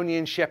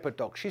Anatolian Shepherd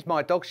dog. She's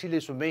my dog. She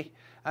lives with me.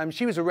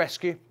 She was a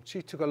rescue.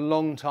 She took a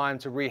long time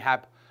to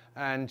rehab,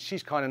 and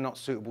she's kind of not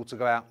suitable to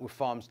go out with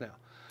farms now.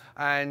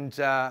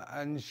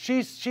 And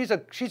she's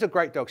a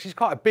great dog. She's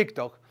quite a big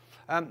dog.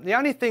 The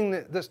only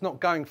thing that's not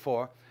going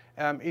for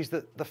her is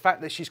the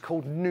fact that she's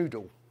called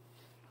Noodle.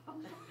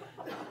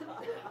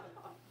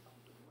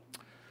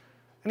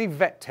 Any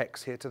vet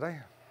techs here today?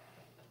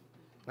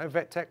 No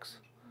vet techs?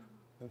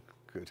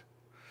 Good.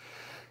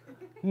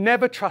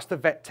 Never trust a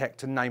vet tech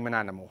to name an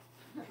animal.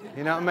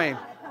 You know what I mean?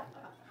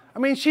 I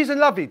mean, she's a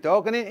lovely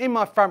dog, and in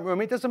my front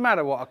room, it doesn't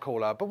matter what I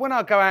call her. But when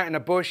I go out in the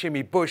bush in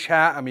my bush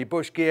hat and my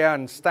bush gear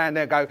and stand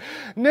there and go,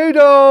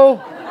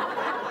 Noodle!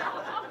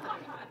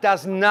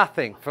 Does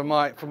nothing for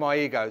my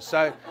ego.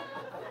 So,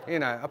 you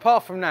know,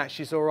 apart from that,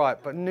 she's all right.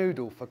 But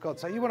Noodle, for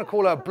God's sake, you want to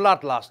call her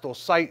Bloodlust or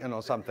Satan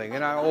or something, you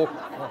know,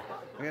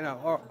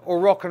 or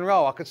rock and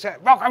roll. I could say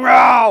rock and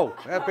roll.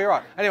 That'd be all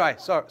right. Anyway,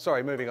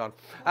 sorry, moving on.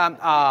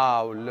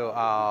 Oh, look,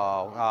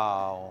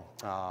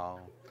 oh.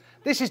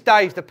 This is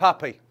Dave the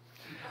puppy.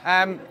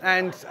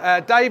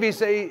 Dave is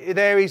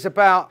there. He's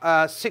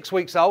about 6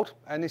 weeks old,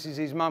 and this is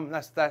his mum.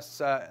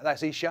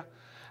 That's Isha,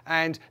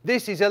 and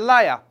this is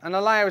Alea. And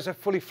Alea is a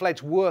fully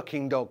fledged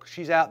working dog.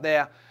 She's out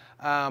there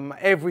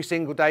every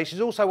single day.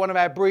 She's also one of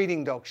our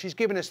breeding dogs. She's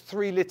given us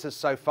 3 litters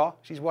so far.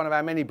 She's one of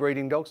our many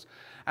breeding dogs.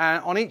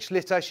 On each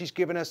litter, she's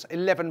given us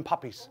 11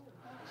 puppies,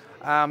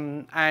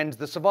 and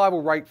the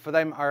survival rate for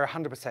them are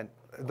 100%.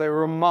 They're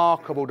a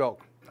remarkable dog.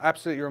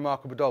 Absolutely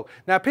remarkable dog.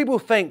 Now, people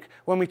think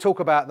when we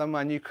talk about them,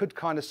 and you could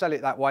kind of sell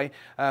it that way,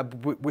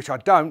 which I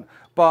don't,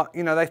 but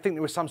you know, they think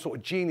there were some sort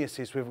of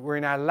geniuses who were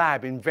in our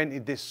lab,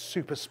 invented this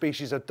super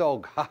species of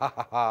dog.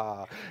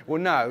 Well,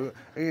 no,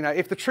 you know,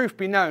 if the truth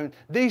be known,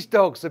 these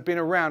dogs have been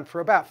around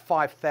for about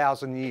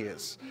 5,000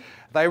 years.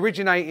 They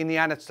originate in the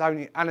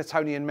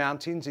Anatolian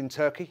Mountains in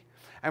Turkey,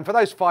 and for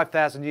those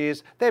 5,000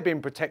 years, they've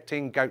been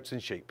protecting goats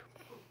and sheep.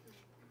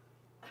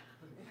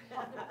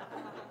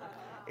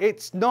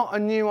 It's not a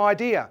new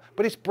idea,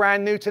 but it's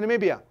brand new to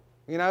Namibia,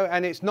 you know,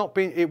 and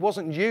it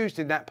wasn't used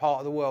in that part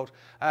of the world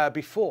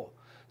before.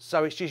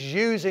 So it's just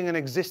using an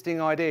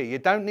existing idea. You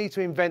don't need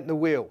to invent the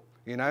wheel,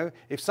 you know.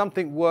 If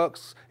something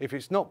works, if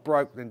it's not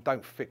broke, then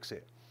don't fix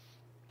it.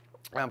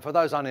 For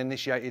those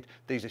uninitiated,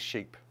 these are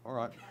sheep, all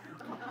right.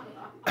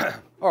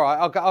 All right,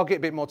 I'll get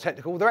a bit more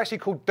technical. They're actually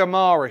called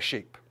Damara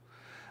sheep.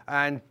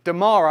 And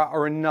Damara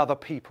are another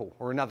people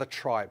or another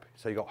tribe.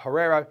 So you've got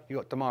Herero, you've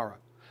got Damara.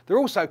 They're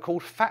also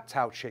called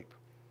fat-tailed sheep.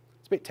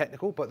 It's a bit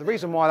technical, but the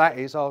reason why that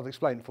is, I'll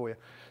explain it for you.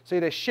 See,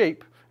 they're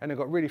sheep, and they've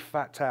got really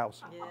fat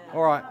tails. Yeah.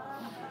 All right.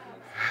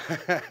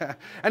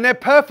 And they're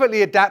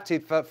perfectly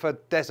adapted for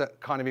desert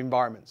kind of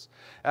environments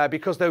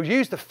because they'll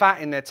use the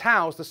fat in their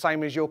tails the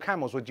same as your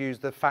camels would use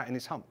the fat in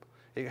its hump.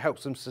 It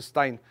helps them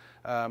sustain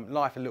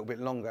life a little bit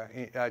longer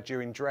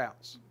during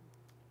droughts.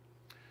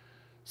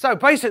 So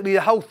basically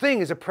the whole thing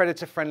is a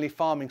predator-friendly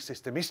farming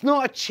system. It's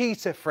not a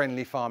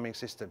cheetah-friendly farming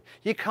system.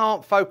 You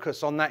can't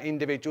focus on that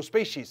individual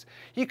species.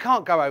 You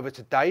can't go over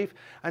to Dave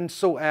and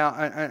sort out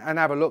and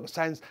have a look and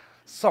say,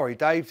 sorry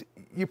Dave,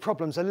 your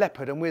problem's a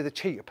leopard and we're the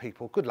cheetah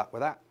people. Good luck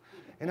with that.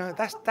 You know,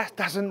 that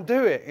doesn't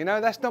do it. You know,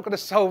 that's not going to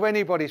solve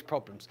anybody's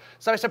problems.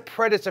 So it's a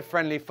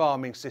predator-friendly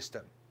farming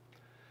system.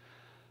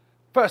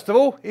 First of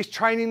all, it's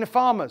training the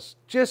farmers.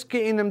 Just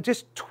getting them,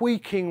 just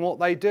tweaking what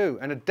they do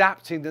and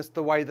adapting this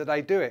the way that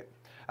they do it.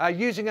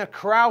 Using a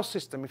corral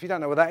system, if you don't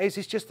know what that is,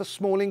 it's just a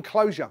small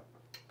enclosure.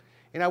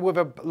 You know, with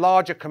a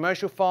larger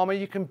commercial farmer,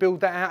 you can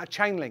build that out of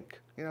chain link,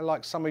 you know,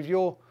 like some of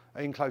your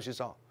enclosures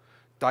are.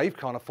 Dave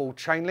can't afford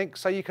chain link,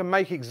 so you can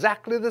make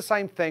exactly the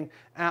same thing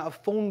out of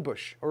thorn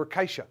bush or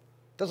acacia.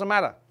 Doesn't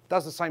matter,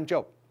 does the same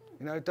job.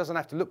 You know, it doesn't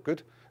have to look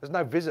good. There's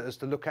no visitors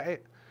to look at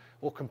it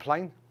or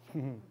complain.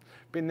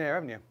 Been there,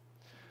 haven't you?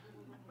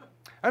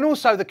 And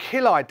also the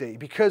kill ID,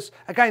 because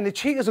again, the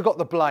cheetahs have got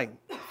the blame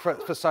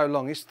for so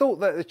long. It's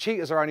thought that the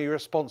cheetahs are only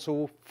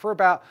responsible for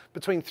about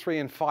between 3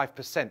 and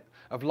 5%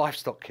 of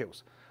livestock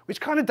kills, which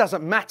kind of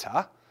doesn't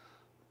matter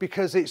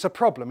because it's a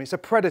problem, it's a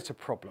predator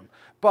problem.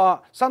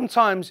 But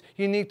sometimes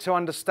you need to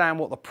understand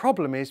what the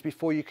problem is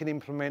before you can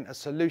implement a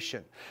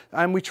solution.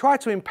 And we try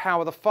to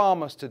empower the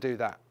farmers to do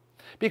that.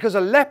 Because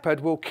a leopard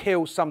will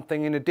kill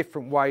something in a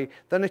different way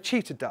than a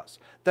cheetah does,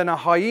 than a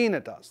hyena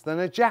does, than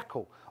a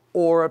jackal,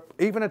 or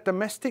even a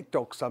domestic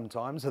dog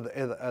sometimes are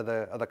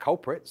the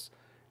culprits.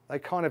 They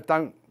kind of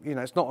don't, you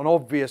know, it's not an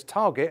obvious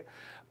target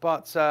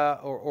but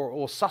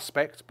or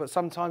suspect, but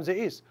sometimes it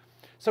is.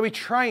 So we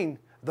train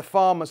the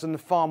farmers and the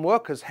farm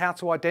workers how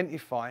to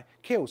identify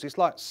kills. It's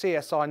like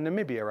CSI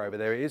Namibia over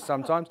there, it is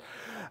sometimes.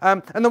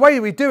 And the way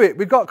we do it,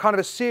 we've got kind of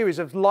a series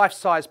of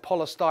life-size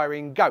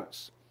polystyrene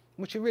goats,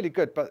 which are really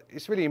good, but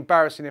it's really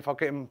embarrassing if I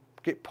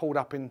get pulled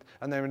up and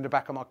they're in the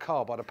back of my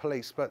car by the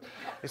police. But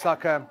it's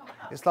like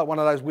one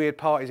of those weird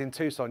parties in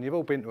Tucson. You've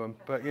all been to them,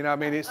 but you know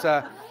what I mean,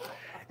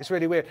 it's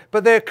really weird.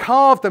 But they're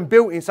carved and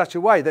built in such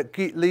a way that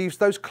leaves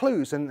those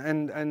clues, and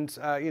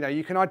you know,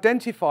 you can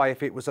identify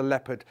if it was a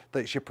leopard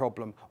that's your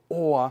problem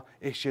or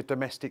it's your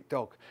domestic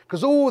dog.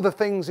 Because all the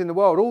things in the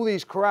world, all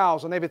these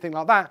corrals and everything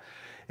like that,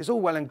 is all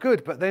well and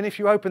good. But then if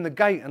you open the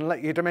gate and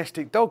let your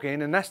domestic dog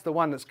in, and that's the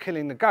one that's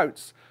killing the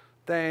goats,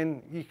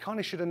 then you kind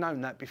of should have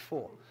known that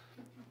before.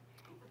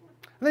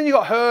 And then you've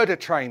got herder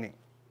training.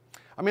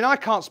 I mean, I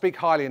can't speak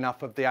highly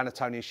enough of the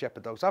Anatolian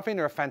Shepherd dogs. I think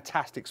they're a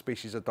fantastic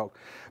species of dog.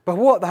 But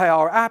what they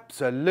are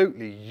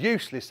absolutely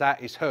useless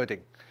at is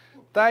herding.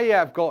 They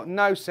have got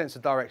no sense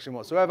of direction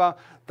whatsoever.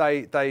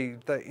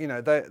 You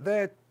know,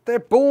 they're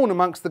born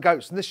amongst the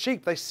goats and the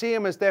sheep. They see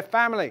them as their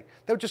family.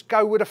 They'll just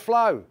go with the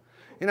flow.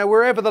 You know,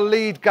 wherever the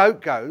lead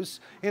goat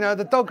goes, you know,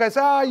 the dog goes,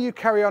 "Ah, you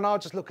carry on, I'll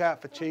just look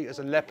out for cheetahs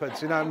and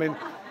leopards," you know what I mean?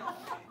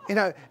 You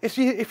know, if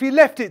you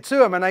left it to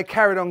them and they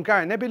carried on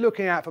going, they'd be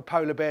looking out for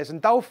polar bears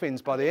and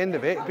dolphins by the end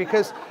of it,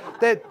 because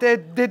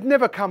they'd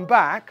never come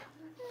back.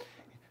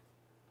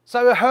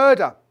 So a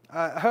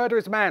herder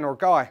is a man or a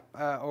guy,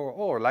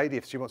 or a lady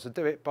if she wants to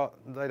do it, but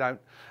they don't.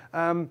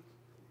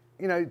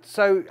 You know,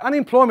 so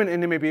unemployment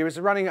in Namibia is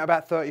running at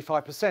about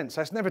 35%,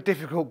 so it's never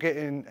difficult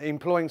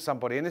employing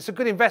somebody, and it's a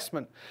good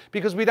investment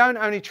because we don't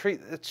only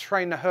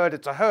train the herder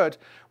to herd,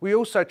 we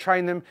also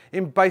train them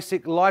in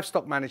basic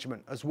livestock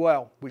management as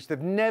well, which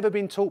they've never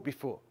been taught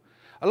before.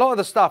 A lot of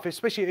the stuff,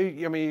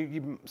 especially, I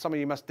mean, some of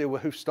you must deal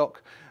with hoof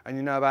stock and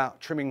you know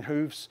about trimming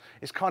hooves.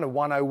 It's kind of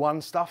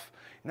 101 stuff,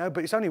 you know,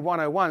 but it's only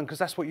 101 because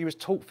that's what you was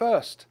taught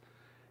first.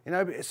 You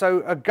know,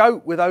 so a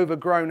goat with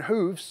overgrown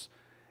hooves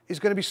is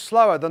going to be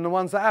slower than the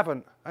ones that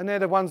haven't, and they're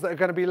the ones that are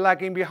going to be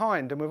lagging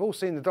behind. And we've all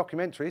seen the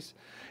documentaries.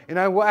 You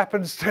know, what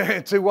happens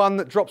to one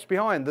that drops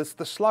behind, that's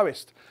the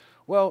slowest?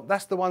 Well,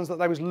 that's the ones that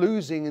they was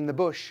losing in the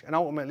bush and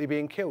ultimately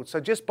being killed. So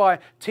just by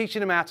teaching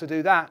them how to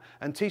do that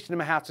and teaching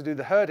them how to do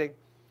the herding,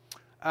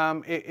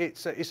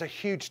 it's a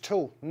huge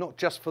tool, not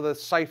just for the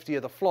safety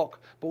of the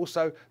flock, but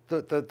also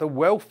the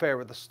welfare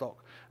of the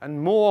stock.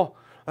 And more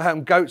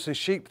goats and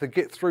sheep that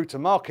get through to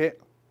market,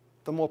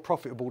 the more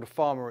profitable the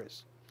farmer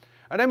is.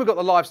 And then we've got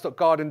the livestock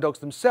guardian dogs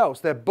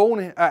themselves. They're born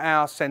at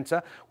our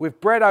centre. We've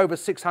bred over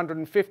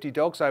 650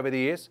 dogs over the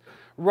years.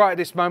 Right at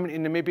this moment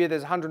in Namibia,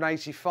 there's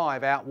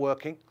 185 out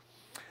working.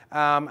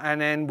 And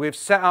then we've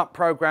set up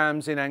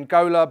programs in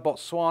Angola,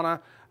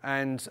 Botswana,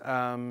 and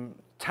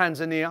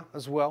Tanzania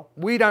as well.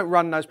 We don't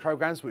run those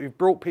programs, but we've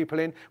brought people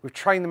in, we've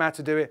trained them how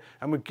to do it,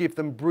 and we give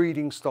them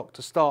breeding stock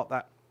to start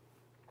that.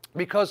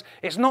 Because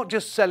it's not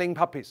just selling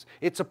puppies,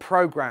 it's a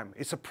program,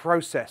 it's a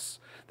process.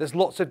 There's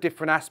lots of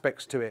different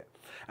aspects to it.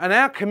 And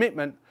our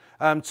commitment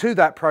to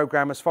that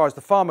program, as far as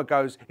the farmer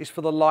goes, is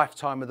for the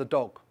lifetime of the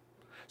dog.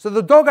 So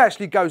the dog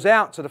actually goes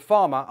out to the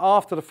farmer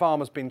after the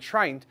farmer's been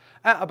trained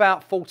at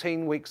about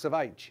 14 weeks of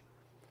age.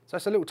 So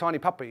it's a little tiny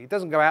puppy. It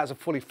doesn't go out as a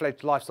fully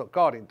fledged livestock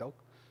guardian dog.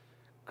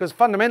 Because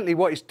fundamentally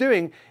what it's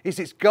doing is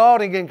it's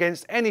guarding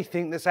against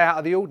anything that's out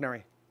of the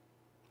ordinary.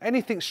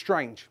 Anything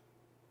strange.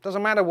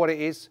 Doesn't matter what it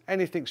is,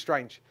 anything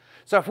strange.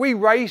 So if we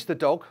raise the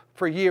dog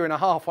for a year and a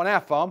half on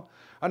our farm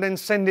and then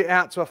send it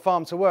out to a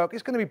farm to work,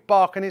 it's going to be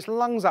barking its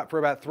lungs up for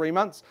about 3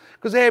 months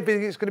because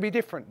everything is going to be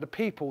different. The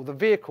people, the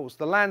vehicles,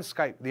 the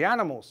landscape, the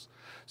animals.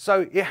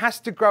 So it has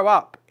to grow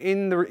up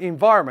in the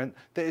environment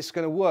that it's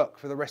going to work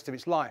for the rest of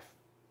its life.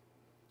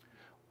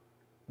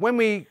 When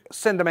we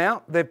send them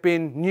out, they've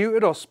been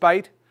neutered or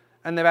spayed,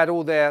 and they've had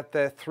all their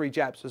 3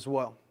 jabs as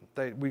well.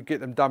 We get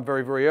them done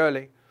very, very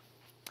early.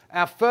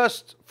 Our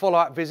first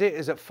follow-up visit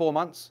is at 4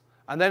 months,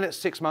 and then at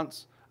 6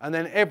 months, and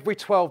then every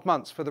 12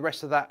 months for the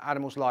rest of that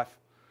animal's life.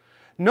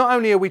 Not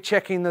only are we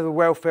checking the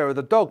welfare of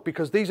the dog,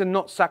 because these are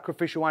not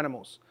sacrificial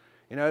animals.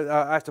 You know,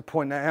 I have to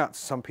point that out to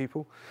some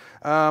people.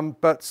 You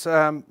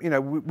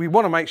know, we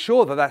want to make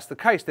sure that that's the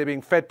case. They're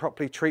being fed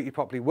properly, treated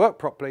properly, worked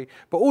properly,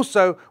 but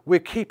also we're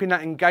keeping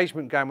that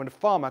engagement going with the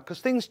farmer, because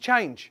things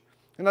change.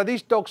 You know,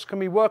 these dogs can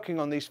be working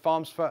on these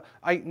farms for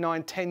 8,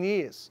 9, 10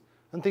 years.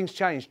 and things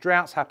change,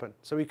 droughts happen.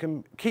 So we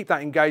can keep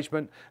that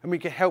engagement and we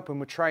can help him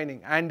with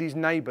training and his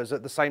neighbours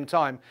at the same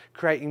time,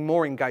 creating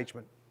more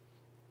engagement.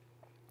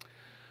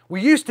 We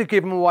used to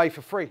give them away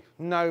for free,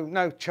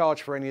 no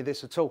charge for any of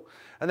this at all.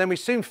 And then we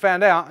soon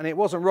found out, and it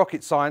wasn't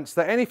rocket science,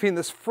 that anything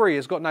that's free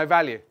has got no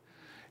value.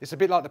 It's a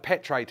bit like the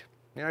pet trade.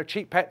 You know,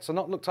 cheap pets are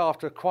not looked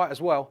after quite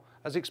as well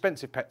as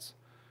expensive pets.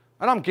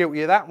 And I'm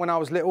guilty of that. When I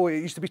was little, it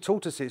used to be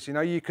tortoises. You know,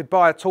 you could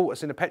buy a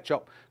tortoise in a pet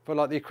shop for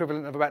like the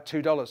equivalent of about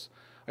 $2.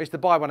 I used to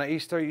buy one at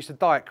Easter, it used to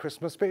die at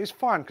Christmas, but it was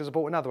fine because I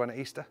bought another one at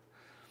Easter.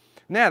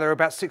 Now they're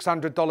about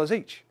 $600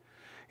 each.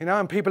 You know,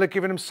 and people are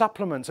giving them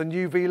supplements and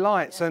UV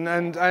lights and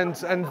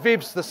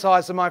vibs the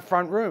size of my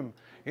front room,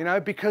 you know,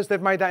 because they've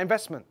made that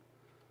investment.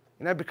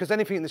 You know, because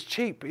anything that's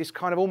cheap is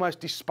kind of almost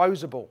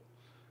disposable.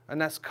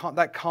 And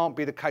that can't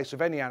be the case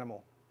with any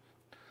animal.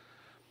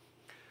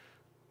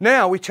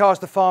 Now we charge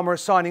the farmer a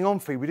signing on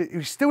fee.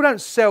 We still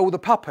don't sell the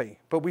puppy,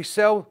 but we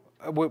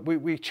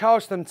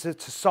charge them to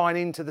sign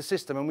into the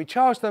system, and we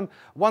charge them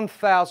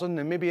 1,000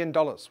 Namibian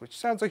dollars, which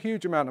sounds a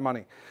huge amount of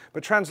money,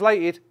 but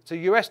translated to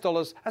US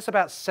dollars, that's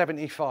about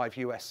 75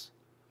 US,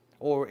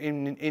 or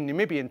in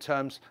Namibian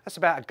terms, that's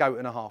about a goat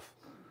and a half.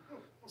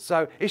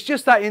 So it's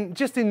just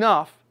just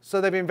enough, so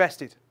they've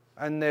invested,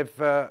 and they've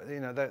you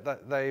know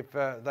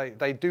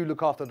they do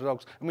look after the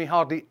dogs, and we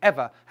hardly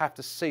ever have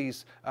to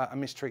seize a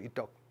mistreated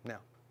dog now,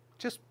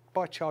 just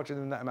by charging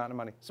them that amount of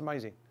money. It's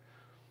amazing.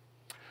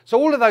 So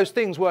all of those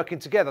things working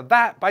together,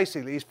 that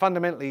basically is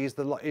fundamentally is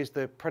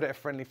the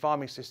predator-friendly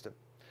farming system.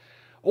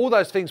 All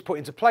those things put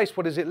into place,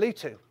 what does it lead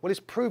to? Well, it's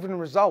proven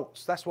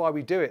results. That's why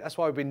we do it. That's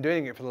why we've been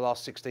doing it for the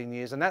last 16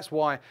 years, and that's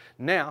why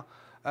now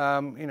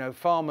you know,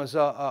 farmers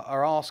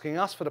are asking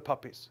us for the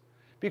puppies,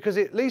 because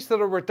it leads to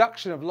the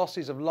reduction of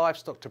losses of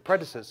livestock to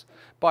predators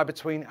by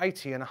between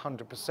 80 and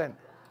 100%.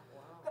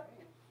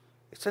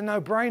 It's a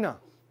no-brainer.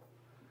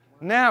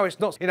 Now it's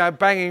not, you know,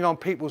 banging on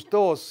people's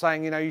doors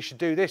saying, you know, you should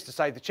do this to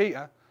save the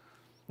cheetah.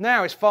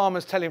 Now it's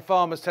farmers telling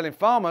farmers,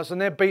 and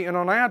they're beating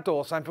on our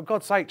door saying, for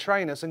God's sake,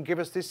 train us and give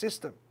us this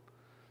system.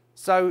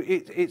 So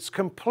it's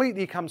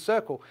completely come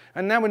circle.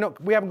 And now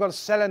we haven't got to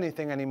sell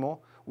anything anymore.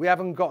 We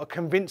haven't got to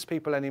convince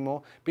people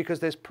anymore because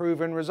there's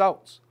proven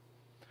results.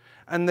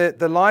 And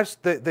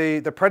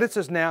the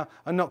predators now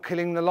are not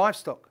killing the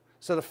livestock.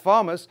 So the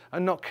farmers are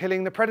not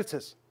killing the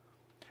predators.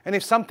 And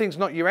if something's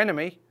not your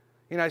enemy,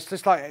 you know, it's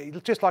just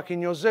like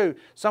in your zoo,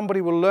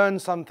 somebody will learn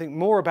something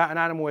more about an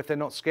animal if they're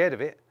not scared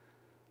of it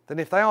than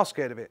if they are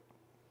scared of it.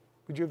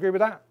 Would you agree with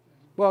that?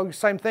 Well,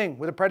 same thing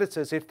with the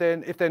predators. If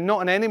they're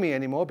not an enemy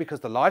anymore because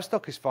the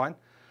livestock is fine,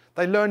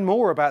 they learn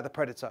more about the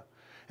predator.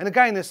 And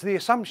again, it's the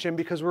assumption,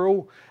 because we're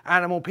all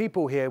animal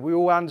people here, we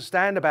all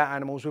understand about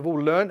animals, we've all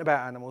learned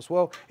about animals.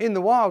 Well, in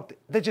the wild,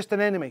 they're just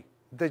an enemy.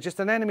 They're just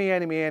an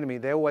enemy.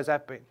 They always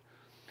have been.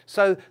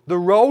 So the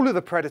role of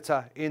the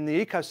predator in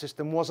the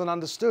ecosystem wasn't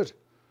understood.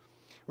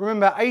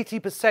 Remember,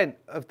 80%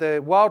 of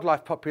the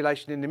wildlife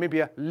population in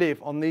Namibia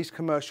live on these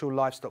commercial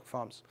livestock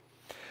farms.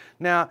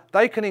 Now,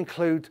 they can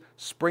include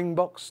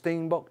springboks,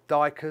 stingboks,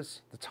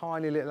 duikers, the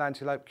tiny little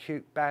antelope,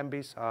 cute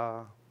bambis,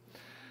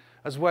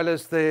 as well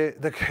as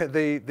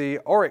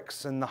the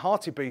oryx and the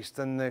hartebeest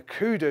and the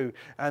kudu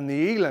and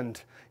the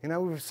eland. You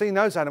know, we've seen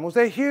those animals.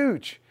 They're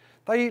huge.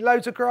 They eat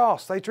loads of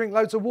grass. They drink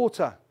loads of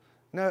water.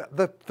 You know,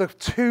 the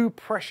two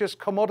precious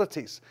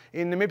commodities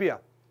in Namibia.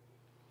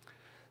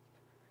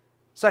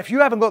 So if you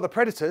haven't got the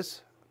predators,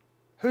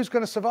 who's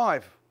going to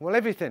survive? Well,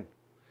 everything.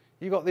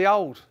 You've got the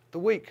old, the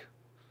weak,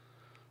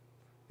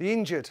 the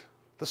injured,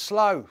 the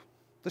slow,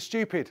 the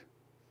stupid.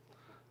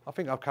 I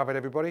think I've covered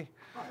everybody.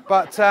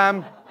 But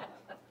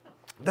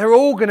they're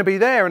all going to be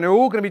there, and they're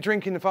all going to be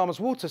drinking the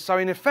farmer's water. So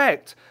in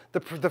effect,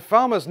 the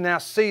farmers now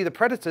see the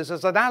predators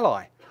as an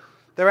ally.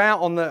 They're out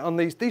on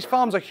these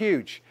farms are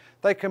huge.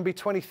 They can be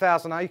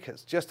 20,000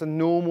 acres, just a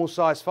normal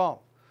size farm.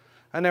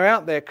 And they're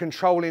out there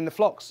controlling the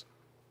flocks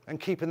and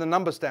keeping the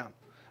numbers down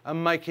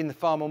and making the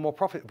farmer more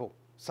profitable.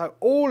 So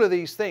all of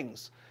these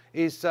things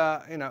is,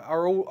 you know,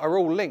 are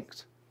all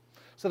linked.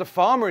 So the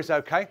farmer is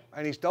okay,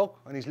 and his dog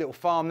and his little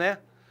farm there.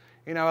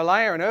 You know,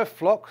 Alea and her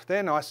flock,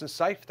 they're nice and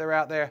safe. They're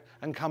out there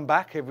and come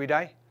back every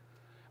day.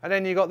 And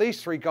then you've got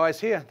these three guys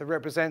here that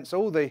represents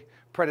all the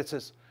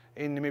predators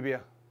in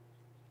Namibia.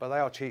 But they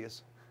are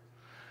cheetahs.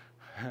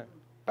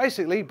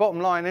 Basically, bottom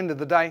line, end of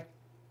the day,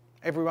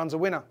 everyone's a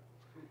winner.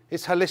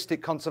 It's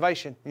holistic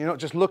conservation. You're not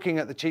just looking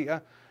at the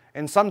cheetah.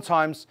 And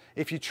sometimes,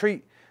 if you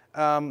treat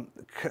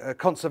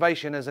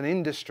conservation as an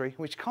industry,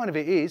 which kind of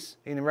it is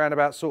in a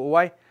roundabout sort of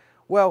way,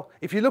 well,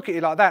 if you look at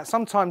it like that,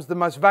 sometimes the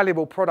most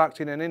valuable product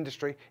in an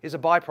industry is a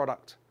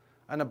byproduct.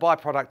 And a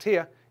byproduct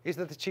here is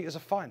that the cheetahs are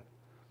fine.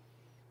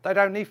 They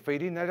don't need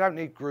feeding, they don't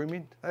need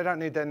grooming, they don't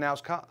need their nails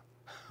cut.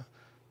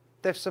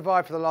 They've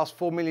survived for the last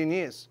 4 million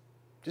years.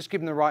 Just give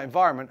them the right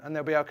environment and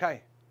they'll be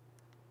okay.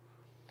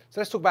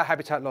 So let's talk about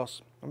habitat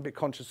loss. I'm a bit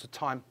conscious of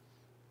time.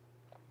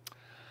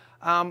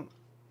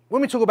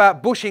 When we talk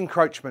about bush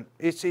encroachment,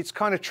 it's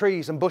kind of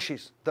trees and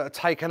bushes that are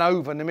taken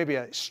over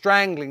Namibia. It's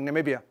strangling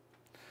Namibia.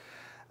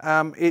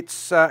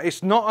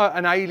 It's not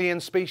an alien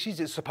species.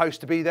 It's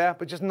supposed to be there,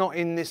 but just not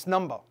in this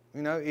number.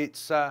 You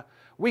know,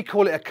 we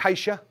call it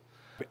acacia.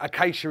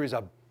 Acacia is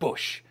a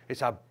bush.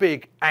 It's a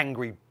big,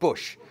 angry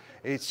bush.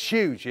 It's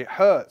huge, it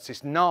hurts,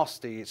 it's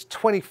nasty, it's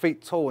 20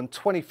 feet tall and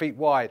 20 feet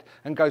wide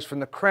and goes from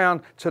the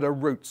crown to the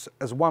roots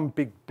as one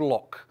big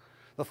block.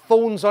 The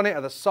thorns on it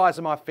are the size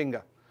of my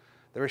finger.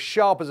 They're as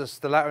sharp as a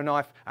stiletto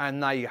knife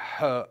and they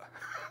hurt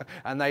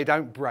and they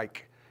don't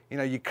break. You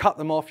know, you cut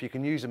them off, you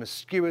can use them as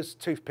skewers,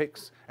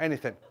 toothpicks,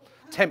 anything.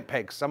 Tent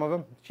pegs, some of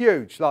them,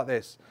 huge like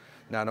this.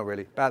 No, not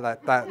really,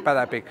 about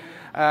that big.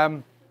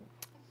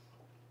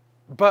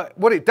 But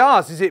what it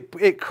does is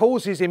it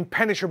causes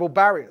impenetrable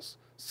barriers.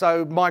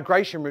 So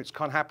migration routes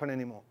can't happen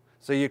anymore.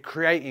 So you're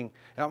creating,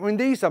 I mean,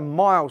 these are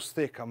miles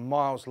thick and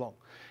miles long.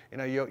 You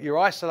know, you're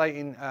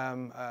isolating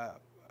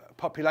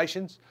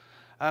populations.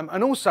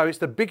 And also it's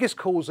the biggest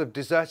cause of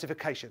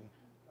desertification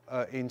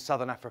in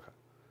southern Africa.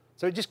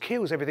 So it just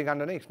kills everything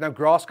underneath. No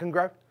grass can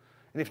grow.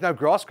 And if no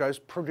grass grows,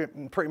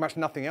 pretty much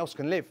nothing else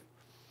can live.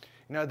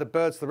 You know, the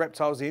birds, the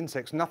reptiles, the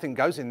insects, nothing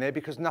goes in there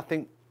because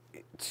nothing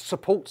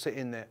supports it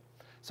in there.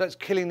 So it's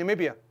killing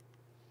Namibia.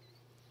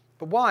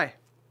 But why?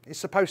 It's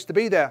supposed to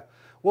be there.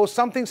 Well,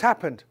 something's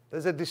happened.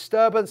 There's a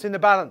disturbance in the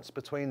balance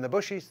between the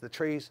bushes, the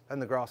trees,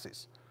 and the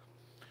grasses.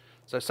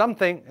 So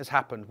something has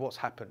happened. What's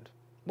happened?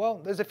 Well,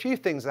 there's a few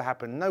things that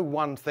happen. No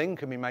one thing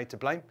can be made to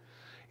blame.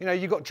 You know,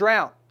 you've got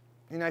drought.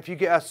 You know, if you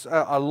get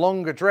a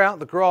longer drought,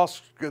 the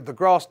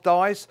grass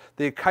dies,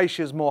 the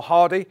acacia is more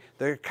hardy,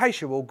 the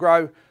acacia will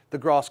grow, the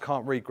grass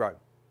can't regrow,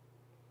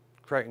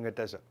 creating a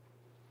desert.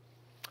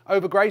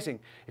 Overgrazing.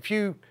 If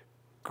you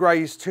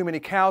graze too many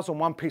cows on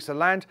one piece of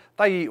land,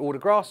 they eat all the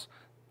grass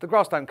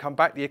don't come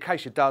back, the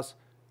acacia does,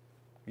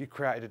 you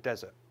created a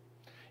desert.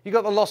 You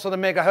got the loss of the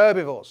mega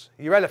herbivores,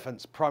 your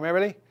elephants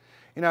primarily.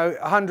 You know,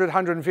 100,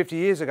 150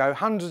 years ago,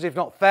 hundreds if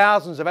not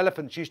thousands of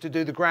elephants used to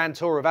do the grand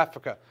tour of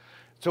Africa,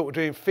 sort of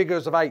doing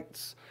figures of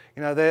eights.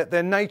 You know,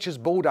 they're nature's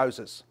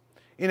bulldozers.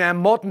 In our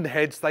modern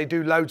heads, they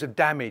do loads of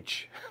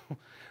damage.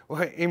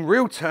 Well, in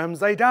real terms,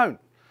 they don't.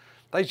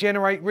 They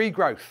generate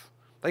regrowth.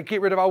 They get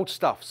rid of old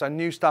stuff so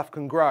new stuff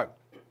can grow.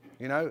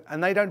 You know,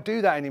 and they don't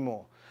do that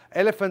anymore.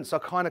 Elephants are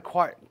kind of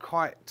quite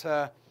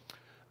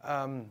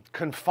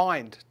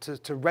confined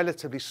to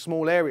relatively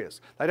small areas.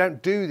 They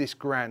don't do this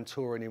grand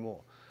tour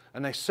anymore.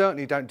 And they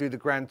certainly don't do the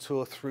grand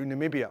tour through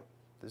Namibia.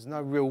 There's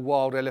no real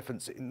wild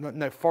elephants,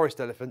 no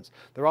forest elephants.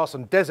 There are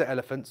some desert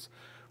elephants,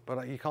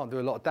 but you can't do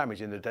a lot of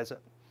damage in the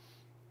desert.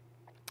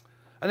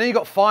 And then you've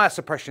got fire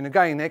suppression.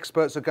 Again,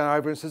 experts are going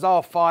over and says,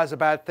 oh, fire's a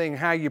bad thing.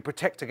 How you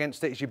protect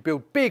against it is you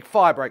build big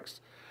fire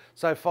breaks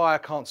so fire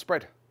can't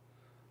spread.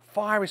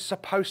 Fire is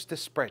supposed to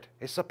spread.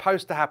 It's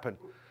supposed to happen.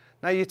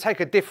 Now, you take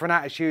a different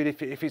attitude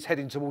if it's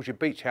heading towards your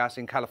beach house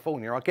in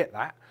California. I get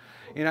that,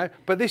 you know.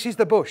 But this is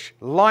the bush.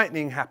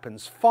 Lightning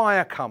happens.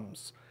 Fire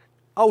comes.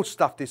 Old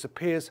stuff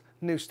disappears.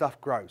 New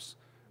stuff grows.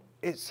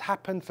 It's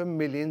happened for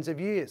millions of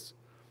years.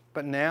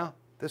 But now,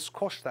 they've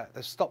squashed that.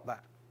 They've stopped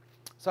that.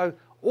 So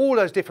all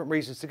those different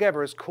reasons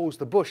together has caused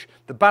the bush,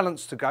 the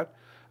balance to go,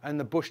 and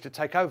the bush to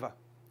take over.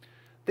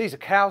 These are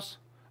cows,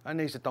 and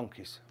these are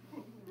donkeys.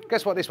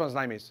 Guess what this one's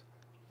name is?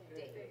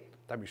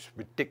 That was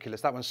ridiculous.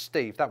 That one's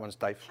Steve. That one's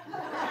Dave.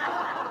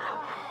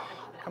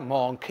 Come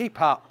on, keep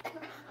up.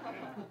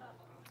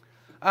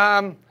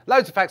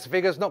 Loads of facts and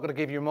figures. Not going to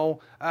give you them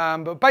all.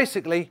 But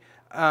basically,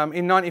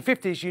 in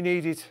 1950s, you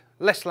needed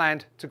less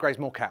land to graze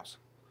more cows.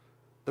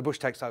 The bush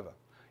takes over.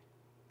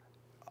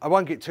 I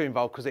won't get too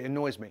involved because it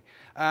annoys me.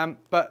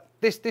 But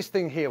this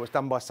thing here was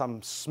done by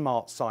some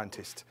smart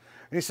scientist.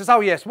 And he says,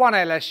 oh yes, one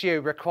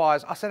LSU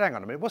requires... I said, hang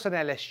on a minute, what's an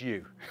LSU?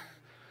 He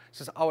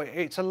says, oh,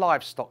 it's a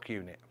livestock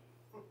unit.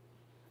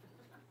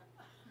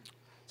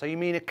 So you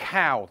mean a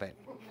cow then?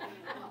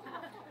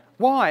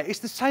 Why? It's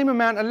the same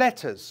amount of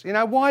letters. You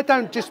know, why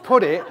don't just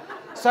put it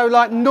so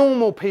like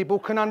normal people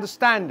can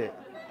understand it?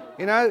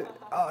 You know,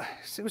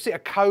 was it a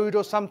code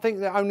or something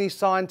that only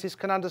scientists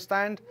can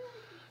understand?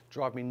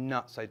 Drive me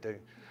nuts, they do.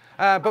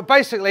 But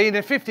basically in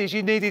the 50s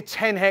you needed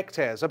 10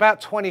 hectares,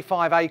 about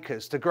 25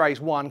 acres to graze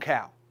one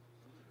cow.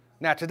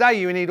 Now today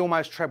you need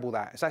almost treble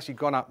that. It's actually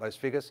gone up, those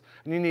figures.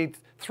 And you need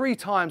 3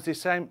 times the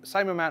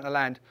same amount of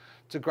land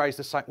to graze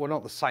the same, well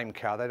not the same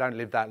cow, they don't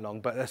live that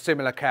long, but a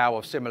similar cow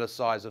of similar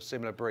size, of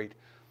similar breed.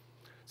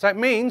 So it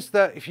means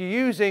that if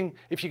you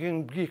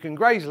can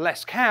graze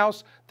less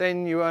cows,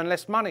 then you earn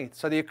less money.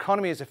 So the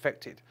economy is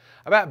affected.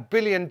 About $1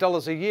 billion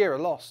a year are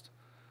lost.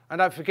 And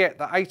don't forget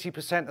that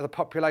 80% of the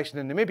population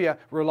in Namibia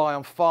rely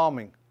on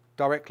farming,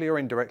 directly or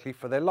indirectly,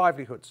 for their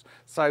livelihoods.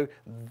 So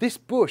this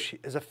bush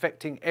is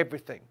affecting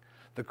everything.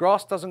 The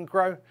grass doesn't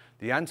grow,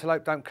 the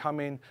antelope don't come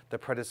in, the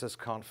predators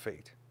can't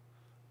feed.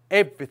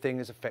 Everything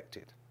is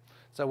affected.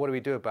 So what do we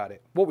do about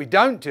it? What we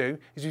don't do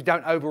is we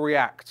don't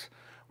overreact.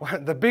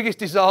 The biggest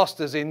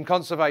disasters in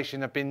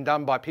conservation have been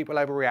done by people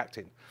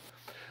overreacting.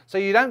 So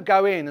you don't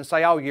go in and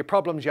say, oh, your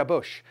problem's your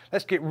bush.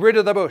 Let's get rid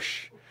of the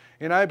bush,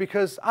 you know,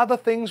 because other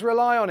things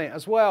rely on it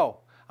as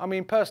well. I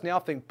mean, personally, I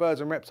think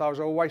birds and reptiles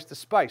are a waste of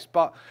space,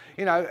 but,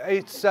 you know,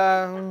 it's,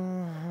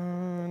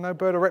 no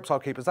bird or reptile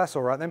keepers, that's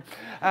all right then.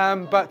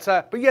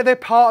 But yeah, they're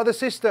part of the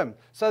system.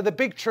 So the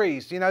big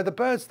trees, you know, the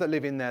birds that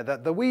live in there,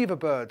 the weaver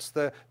birds,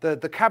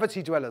 the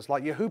cavity dwellers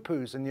like your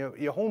hoopoes and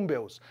your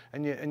hornbills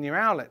and your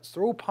owlets,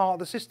 they're all part of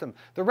the system.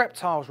 The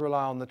reptiles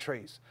rely on the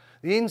trees.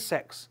 The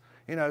insects,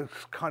 you know,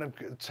 kind of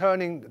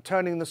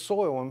turning the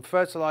soil and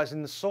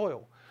fertilizing the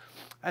soil.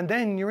 And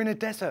then you're in a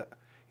desert.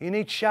 You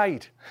need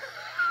shade.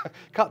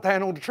 Cut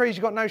down all the trees,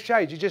 you've got no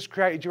shade. You just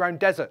created your own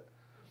desert.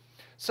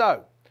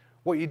 So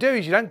what you do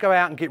is you don't go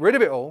out and get rid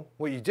of it all.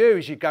 What you do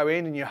is you go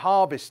in and you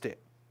harvest it.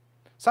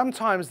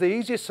 Sometimes the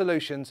easiest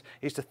solutions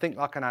is to think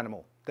like an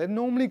animal. They've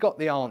normally got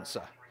the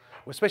answer,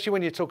 especially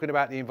when you're talking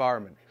about the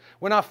environment.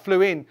 When I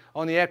flew in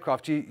on the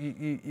aircraft,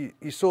 you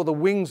saw the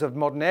wings of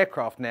modern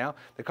aircraft now.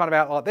 They're kind of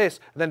out like this,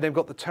 and then they've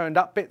got the turned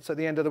up bits at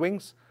the end of the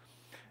wings.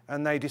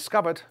 And they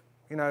discovered,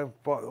 you know,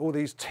 by all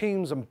these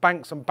teams and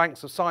banks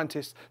of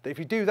scientists, that if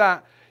you do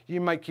that, you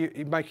make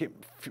it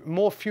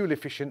more fuel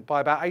efficient by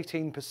about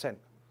 18%.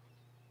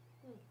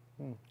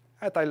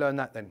 How'd they learn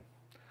that then?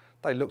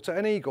 They looked at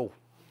an eagle.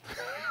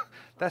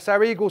 That's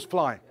how eagles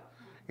fly.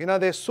 You know,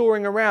 they're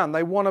soaring around.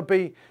 They want to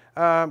be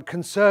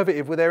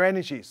conservative with their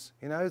energies.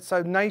 You know,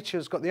 so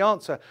nature's got the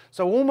answer.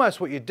 So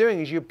almost what you're doing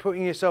is you're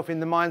putting yourself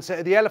in the mindset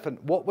of the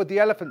elephant. What would the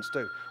elephants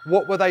do?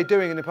 What were they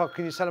doing? And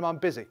can you tell them I'm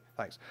busy?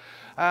 Thanks.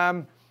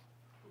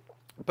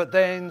 But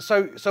then,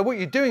 so what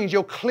you're doing is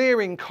you're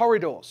clearing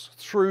corridors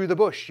through the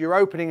bush. You're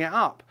opening it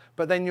up,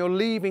 but then you're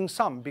leaving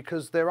some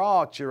because there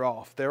are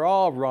giraffe, there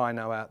are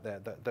rhino out there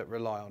that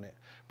rely on it.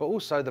 But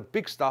also the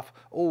big stuff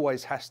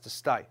always has to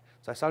stay.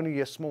 So it's only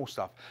your small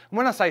stuff. And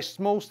when I say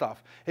small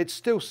stuff, it's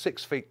still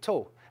 6 feet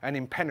tall and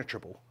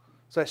impenetrable.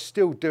 So it's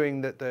still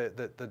doing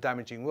the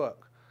damaging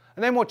work.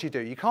 And then what do?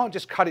 You can't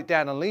just cut it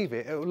down and leave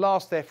it. It will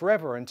last there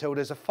forever until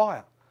there's a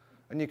fire.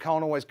 And you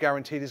can't always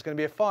guarantee there's going to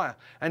be a fire.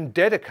 And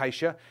dead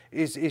acacia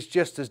is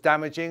just as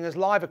damaging as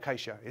live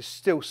acacia. It's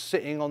still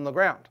sitting on the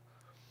ground.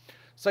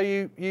 So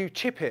you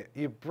chip it,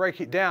 you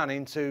break it down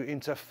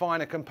into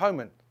finer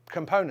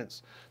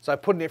components. So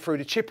putting it through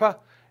the chipper,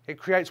 it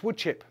creates wood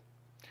chip.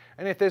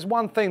 And if there's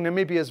one thing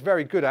Namibia's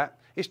very good at,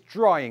 it's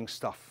drying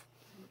stuff.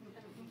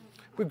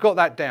 We've got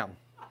that down.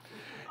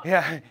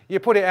 Yeah, you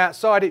put it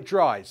outside, it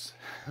dries.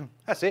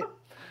 That's it.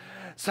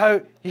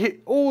 So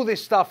all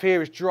this stuff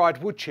here is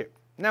dried wood chip.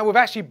 Now we've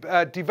actually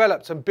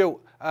developed and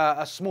built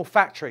a small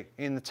factory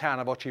in the town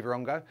of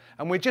Otjiwarongo,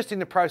 and we're just in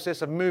the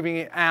process of moving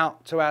it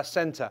out to our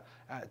centre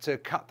to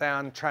cut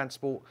down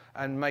transport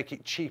and make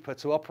it cheaper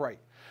to operate.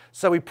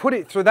 So we put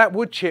it through that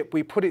wood chip,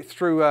 we put it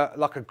through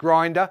like a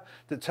grinder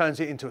that turns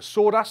it into a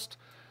sawdust.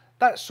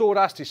 That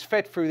sawdust is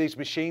fed through these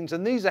machines,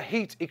 and these are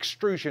heat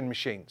extrusion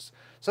machines.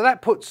 So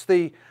that puts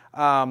the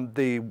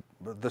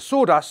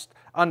sawdust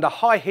under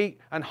high heat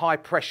and high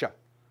pressure.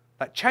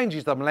 That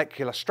changes the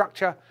molecular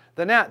structure.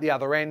 Then out the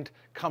other end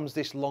comes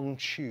this long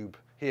tube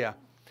here.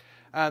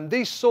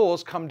 These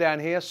saws come down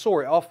here, saw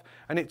it off,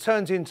 and it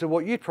turns into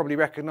what you'd probably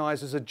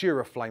recognise as a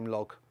Duraflame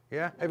log.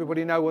 Yeah,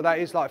 everybody know what that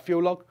is, like a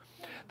fuel log?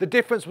 The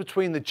difference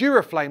between the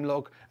Duraflame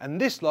log and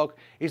this log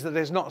is that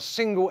there's not a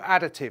single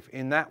additive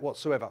in that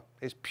whatsoever.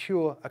 It's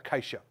pure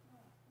acacia.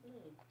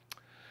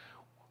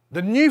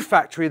 The new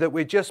factory that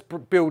we're just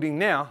building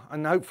now,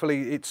 and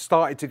hopefully it's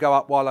started to go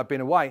up while I've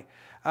been away,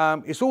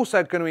 it's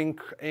also going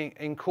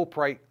to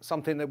incorporate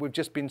something that we've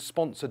just been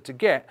sponsored to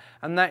get,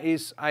 and that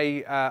is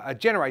a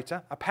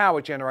generator, a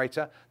power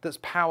generator that's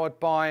powered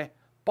by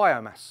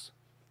biomass.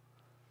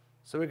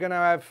 So we're going to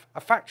have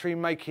a factory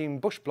making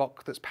bush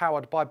block that's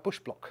powered by bush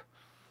block.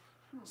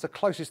 It's the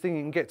closest thing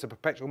you can get to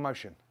perpetual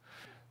motion.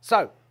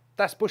 So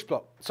that's bush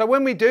block. So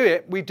when we do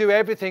it, we do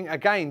everything,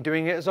 again,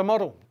 doing it as a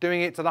model,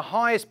 doing it to the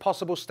highest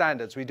possible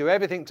standards. We do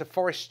everything to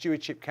Forest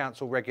Stewardship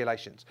Council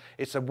regulations.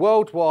 It's a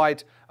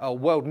worldwide,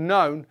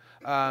 world-known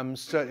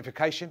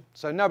certification,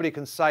 so nobody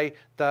can say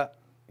that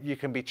you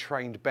can be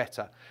trained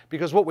better.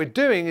 Because what we're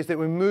doing is that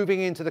we're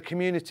moving into the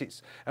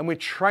communities and we're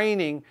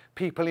training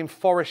people in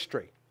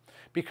forestry.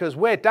 Because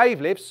where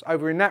Dave lives,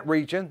 over in that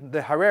region,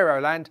 the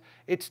Herero land,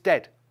 it's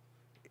dead.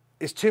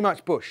 It's too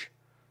much bush.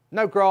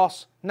 No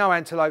grass, no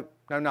antelope,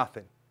 no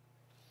nothing.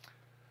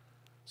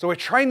 So we're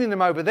training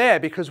them over there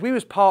because we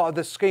was part of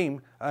the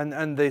scheme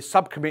and the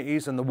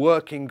subcommittees and the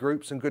working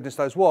groups and goodness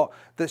knows what,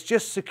 that's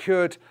just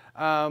secured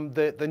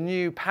the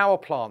new power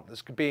plant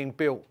that's being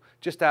built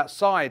just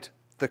outside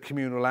the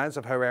communal lands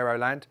of Herero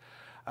land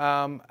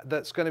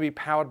that's going to be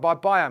powered by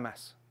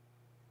biomass.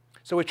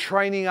 So we're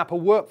training up a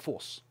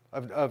workforce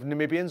of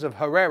Namibians, of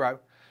Herero,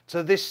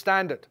 to this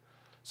standard.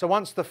 So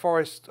once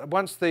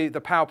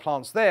the power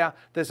plant's there,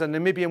 there's a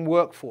Namibian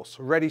workforce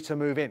ready to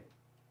move in.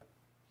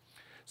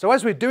 So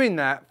as we're doing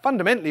that,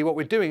 fundamentally what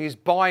we're doing is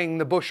buying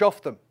the bush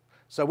off them.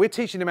 So we're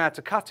teaching them how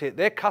to cut it,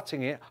 they're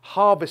cutting it,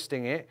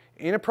 harvesting it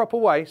in a proper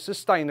way,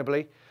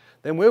 sustainably.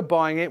 Then we're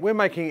buying it, we're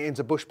making it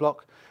into bush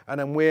block, and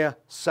then we're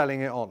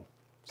selling it on.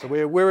 So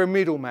we're a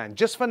middleman,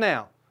 just for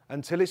now,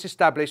 until it's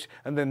established,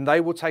 and then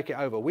they will take it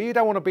over. We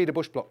don't want to be the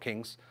bush block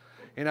kings.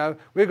 You know,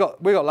 we've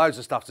got loads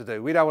of stuff to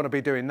do. We don't want to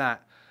be doing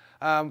that.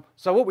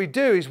 So what we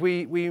do is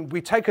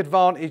we take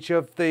advantage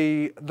of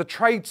the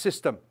trade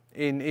system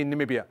in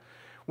Namibia.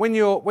 When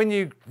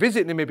you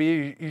visit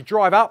Namibia, you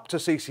drive up to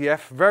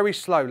CCF very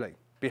slowly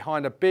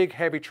behind a big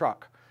heavy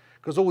truck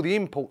because all the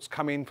imports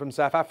come in from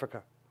South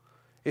Africa.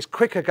 It's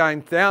quicker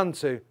going down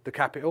to the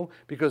capital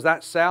because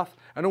that's south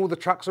and all the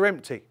trucks are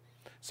empty.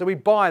 So we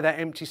buy that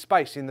empty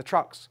space in the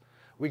trucks.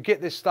 We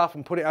get this stuff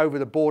and put it over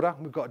the border.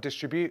 We've got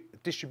a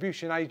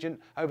distribution agent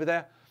over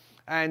there.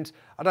 And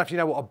I don't know if you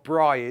know what a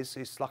braai is.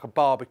 It's like a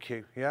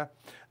barbecue, yeah?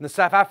 And the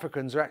South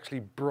Africans are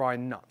actually braai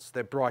nuts.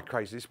 They're braai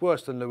crazy. It's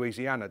worse than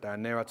Louisiana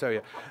down there, I tell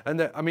you.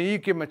 And I mean, you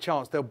give them a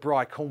chance, they'll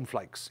braai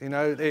cornflakes. You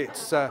know,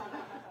 it's,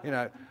 you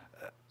know,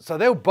 so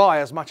they'll buy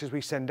as much as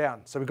we send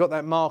down. So we've got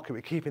that market.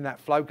 We're keeping that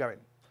flow going.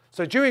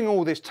 So during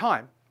all this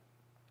time,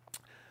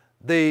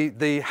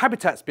 the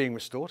habitat's being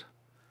restored.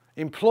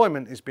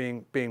 Employment is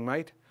being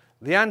made.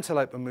 The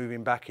antelope are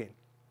moving back in.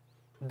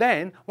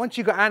 Then, once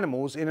you've got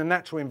animals in a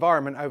natural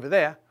environment over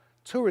there,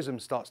 tourism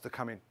starts to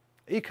come in,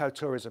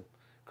 ecotourism,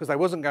 because they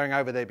wasn't going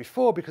over there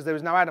before because there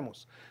was no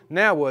animals.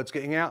 Now word's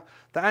getting out,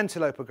 the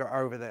antelope will go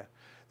over there.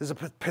 There's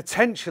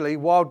potentially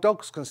wild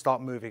dogs can start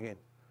moving in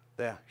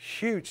there,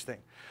 huge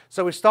thing.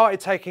 So we started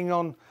taking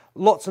on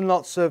lots and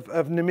lots of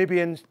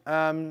Namibian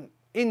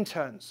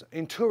interns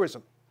in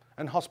tourism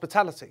and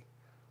hospitality.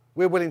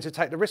 We're willing to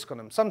take the risk on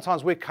them.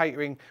 Sometimes we're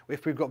catering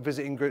if we've got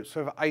visiting groups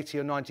for 80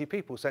 or 90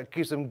 people, so it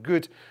gives them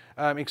good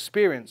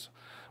experience.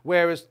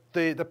 Whereas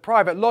the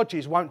private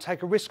lodges won't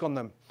take a risk on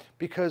them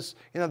because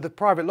the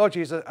private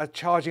lodges are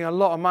charging a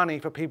lot of money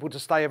for people to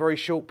stay a very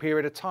short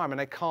period of time and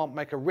they can't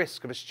make a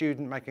risk of a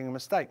student making a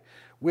mistake.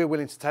 We're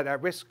willing to take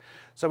that risk,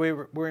 so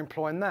we're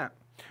employing that.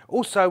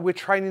 Also, we're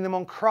training them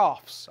on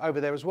crafts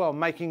over there as well,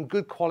 making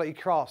good quality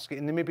crafts,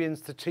 getting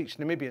Namibians to teach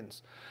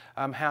Namibians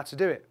how to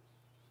do it.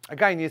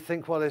 Again, you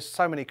think, well, there's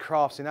so many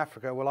crafts in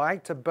Africa. Well, I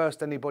hate to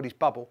burst anybody's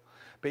bubble,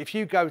 but if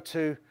you go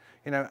to,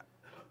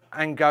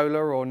 Angola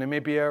or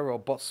Namibia or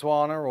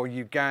Botswana or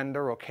Uganda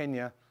or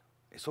Kenya,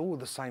 it's all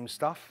the same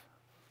stuff.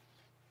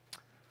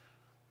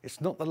 It's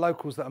not the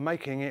locals that are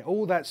making it.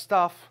 All that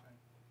stuff,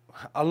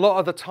 a lot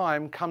of the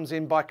time, comes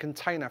in by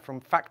container from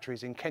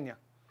factories in Kenya.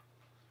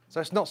 So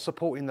it's not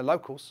supporting the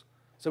locals.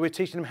 So we're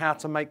teaching them how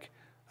to make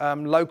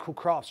local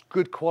crafts,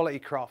 good quality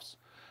crafts.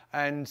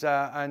 And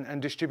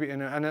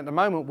distributing it. And at the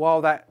moment,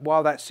 while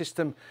that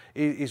system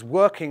is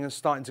working and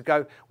starting to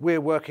go, we're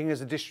working as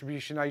a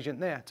distribution agent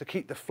there to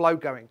keep the flow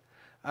going.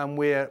 And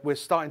we're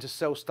starting to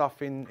sell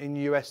stuff in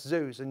US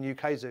zoos and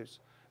UK zoos,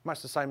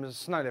 much the same as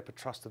the Snow Leopard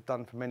Trust have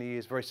done for many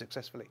years very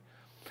successfully.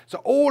 So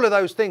all of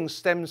those things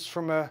stems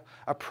from a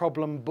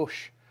problem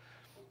bush.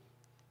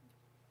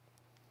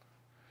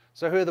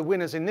 So who are the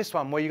winners in this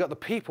one? Well, you've got the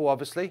people,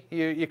 obviously.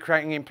 You're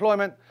creating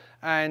employment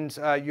and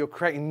you're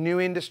creating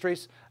new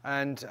industries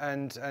and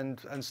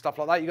stuff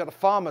like that. You've got the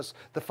farmers.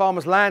 The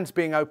farmers' land's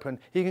being open.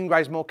 He can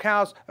raise more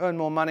cows, earn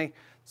more money.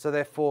 So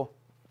therefore,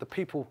 the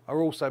people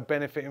are also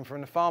benefiting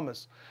from the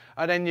farmers.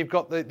 And then you've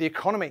got the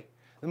economy.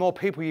 The more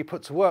people you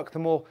put to work, the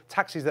more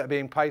taxes that are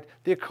being paid,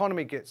 the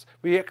economy gets.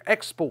 We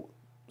export.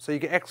 So you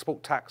get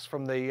export tax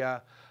from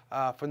the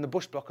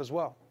bush block as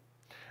well.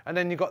 And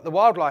then you've got the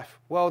wildlife.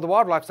 Well, the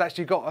wildlife's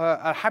actually got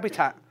a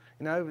habitat.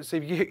 So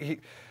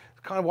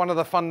kind of one of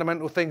the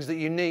fundamental things that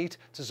you need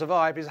to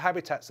survive is a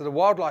habitat. So the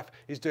wildlife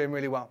is doing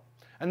really well.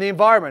 And the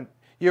environment,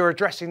 you're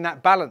addressing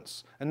that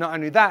balance. And not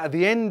only that, at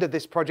the end of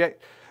this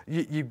project,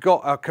 you've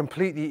got a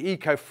completely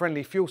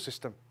eco-friendly fuel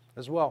system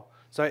as well.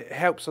 So it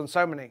helps on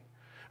so many.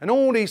 And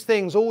all these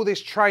things, all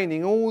this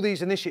training, all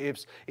these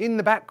initiatives in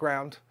the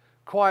background,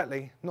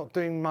 quietly, not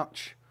doing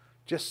much,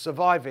 just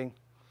surviving,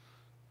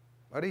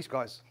 are these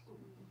guys.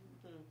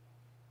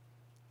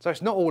 So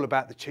it's not all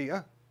about the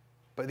cheetah,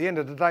 but at the end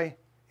of the day,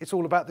 it's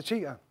all about the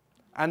cheetah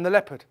and the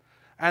leopard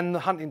and the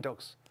hunting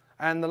dogs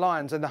and the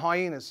lions and the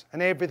hyenas and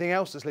everything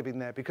else that's living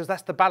there, because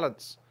that's the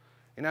balance,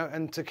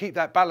 and to keep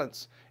that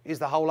balance is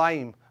the whole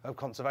aim of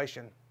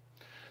conservation.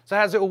 So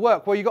how does it all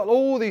work? Well, you've got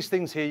all these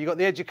things here. You've got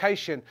the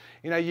education.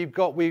 You've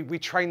got, we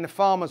train the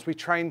farmers. We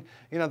train,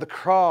 the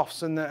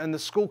crafts and the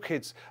school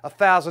kids.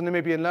 1,000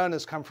 Namibian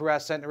learners come through our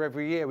centre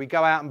every year. We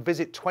go out and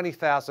visit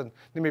 20,000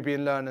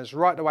 Namibian learners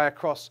right the way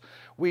across.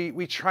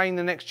 We train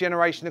the next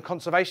generation of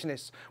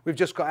conservationists. We've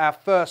just got our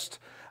first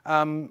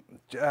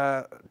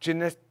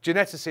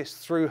geneticist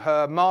through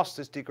her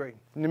master's degree,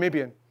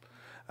 Namibian.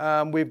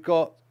 We've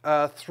got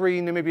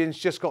 3 Namibians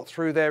just got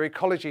through their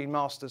ecology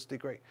master's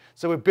degree.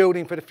 So we're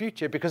building for the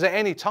future, because at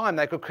any time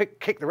they could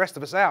kick the rest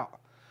of us out.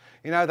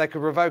 They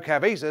could revoke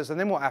our visas, and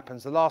then what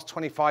happens? The last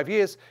 25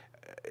 years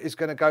is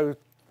going to go,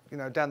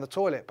 down the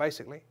toilet,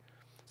 basically.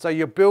 So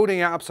you're building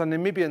it up so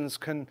Namibians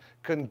can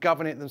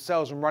govern it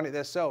themselves and run it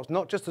themselves,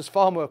 not just as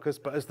farm workers,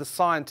 but as the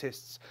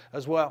scientists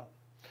as well.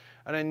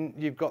 And then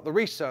you've got the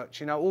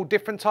research, all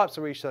different types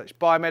of research,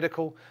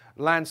 biomedical,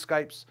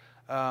 landscapes,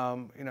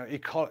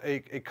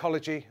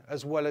 ecology,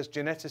 as well as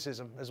genetics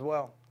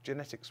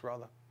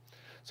rather.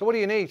 So what do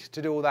you need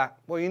to do all that?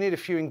 Well, you need a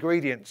few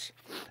ingredients.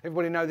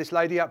 Everybody know this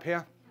lady up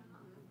here?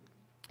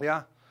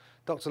 Yeah?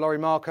 Dr. Laurie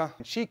Marker.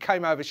 She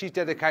came over, she's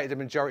dedicated the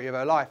majority of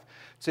her life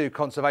to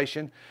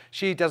conservation.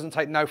 She doesn't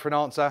take no for an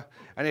answer,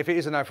 and if it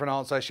is a no for an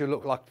answer, she'll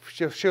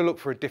look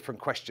for a different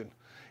question.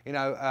 You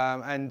know,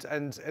 and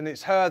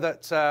it's her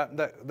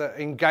that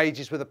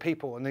engages with the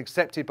people and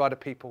accepted by the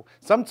people.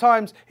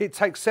 Sometimes it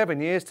takes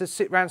 7 years to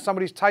sit around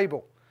somebody's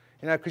table,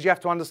 you know, because you have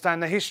to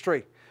understand the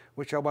history,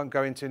 which I won't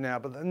go into now.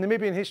 But the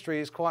Namibian history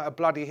is quite a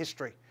bloody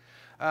history.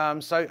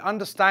 So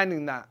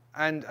understanding that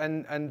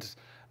and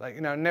like,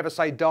 you know, never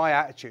say die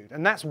attitude.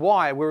 And that's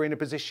why we're in a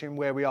position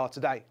where we are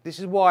today. This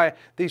is why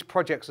these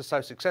projects are so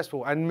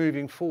successful and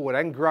moving forward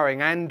and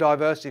growing and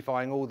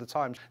diversifying all the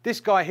time. This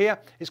guy here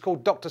is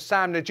called Dr.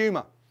 Sam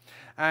Najuma.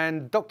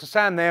 And Dr.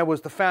 Sam there was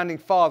the founding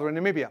father in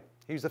Namibia.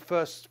 He was the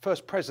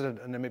first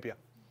president of Namibia.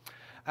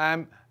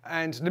 And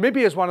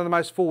Namibia is one of the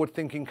most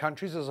forward-thinking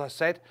countries, as I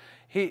said.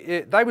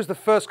 They was the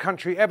first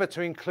country ever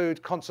to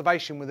include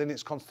conservation within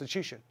its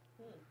constitution.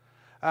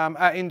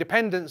 At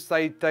independence,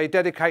 they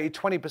dedicated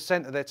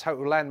 20% of their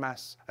total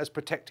landmass as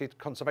protected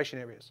conservation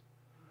areas.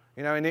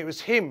 You know, and it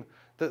was him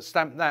that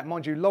stamped that.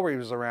 Mind you, Laurie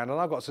was around, and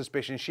I've got a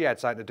suspicion she had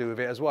something to do with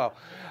it as well.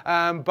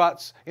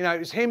 But, you know, it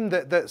was him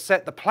that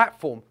set the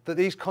platform that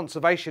these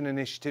conservation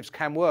initiatives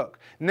can work.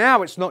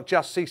 Now it's not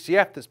just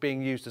CCF that's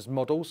being used as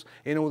models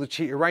in all the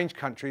Cheetah Range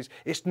countries.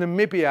 It's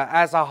Namibia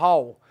as a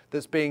whole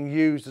that's being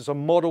used as a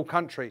model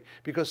country,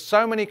 because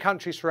so many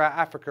countries throughout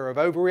Africa have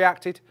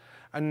overreacted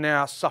and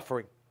now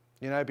suffering,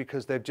 you know,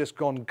 because they've just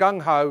gone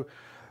gung-ho,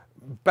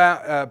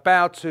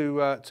 bow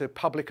to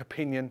public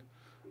opinion,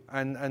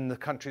 and the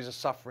countries are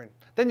suffering.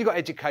 Then you've got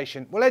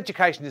education. Well,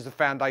 education is the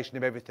foundation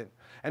of everything.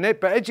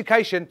 But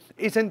education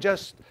isn't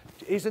just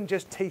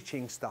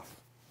teaching stuff.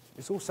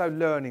 It's also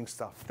learning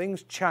stuff.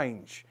 Things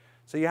change.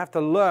 So you have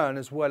to learn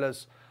as well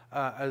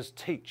as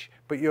teach.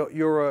 But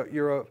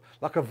you're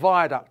like a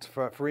viaduct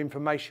for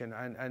information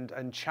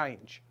and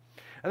change.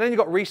 And then you've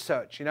got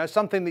research. You know,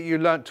 something that you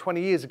learnt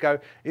 20 years ago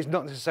is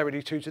not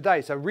necessarily true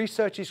today. So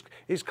research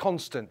is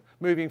constant,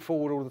 moving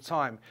forward all the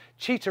time.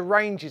 Cheetah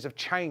ranges have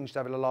changed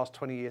over the last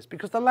 20 years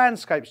because the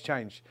landscape's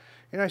changed.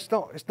 You know,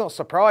 it's not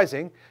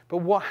surprising, but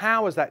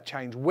how has that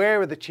changed? Where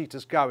are the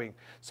cheetahs going?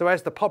 So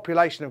as the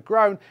population have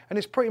grown, and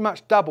it's pretty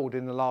much doubled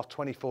in the last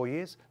 24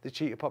 years, the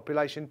cheetah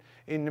population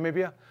in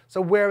Namibia. So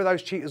where are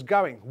those cheetahs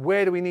going?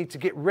 Where do we need to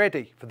get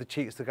ready for the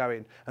cheetahs to go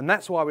in? And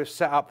that's why we've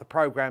set up the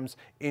programs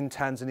in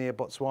Tanzania,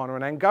 Botswana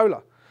and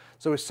Angola.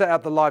 So we've set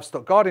up the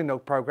livestock guardian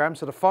dog program,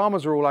 so the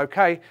farmers are all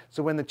okay.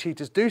 So when the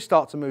cheetahs do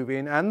start to move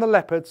in, and the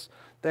leopards,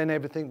 then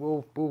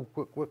everything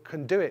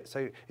can do it.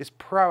 So it's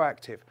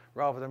proactive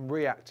rather than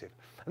reactive.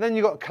 And then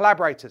you've got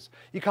collaborators.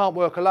 You can't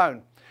work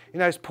alone. You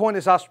know, it's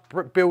pointless us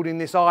building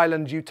this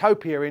island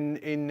utopia in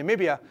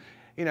Namibia.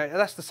 You know,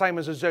 that's the same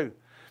as a zoo.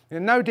 You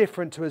know, no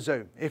different to a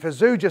zoo. If a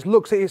zoo just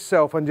looks at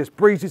itself and just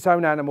breeds its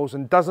own animals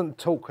and doesn't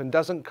talk and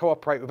doesn't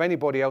cooperate with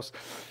anybody else,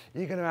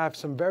 you're going to have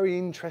some very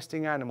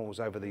interesting animals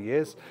over the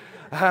years.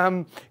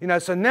 You know,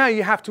 so now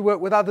you have to work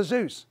with other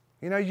zoos.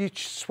 You know, you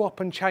swap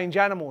and change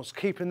animals,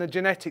 keeping the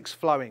genetics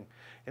flowing.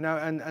 You know,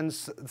 and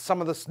some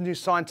of the new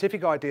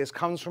scientific ideas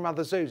comes from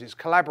other zoos. It's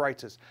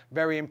collaborators,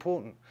 very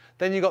important.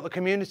 Then you've got the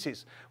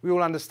communities. We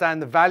all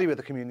understand the value of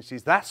the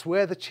communities. That's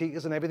where the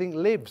cheetahs and everything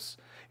lives.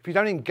 If you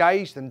don't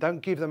engage them,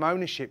 don't give them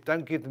ownership,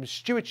 don't give them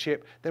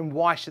stewardship, then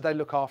why should they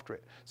look after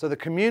it? So the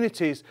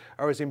communities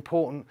are as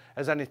important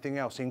as anything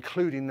else,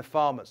 including the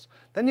farmers.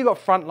 Then you've got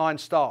frontline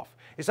staff.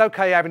 It's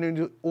okay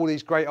having all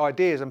these great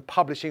ideas and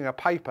publishing a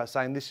paper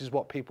saying this is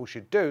what people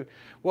should do.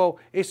 Well,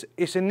 it's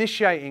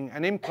initiating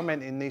and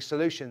implementing these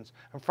solutions.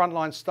 And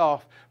frontline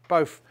staff,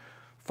 both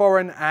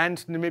foreign and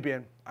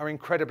Namibian, are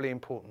incredibly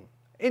important.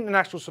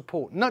 International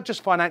support, not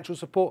just financial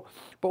support,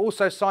 but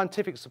also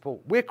scientific support.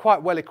 We're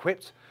quite well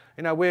equipped.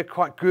 You know, we're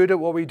quite good at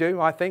what we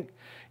do, I think.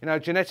 You know,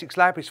 genetics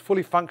lab is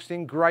fully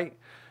functioning, great.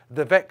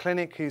 The vet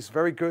clinic is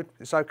very good.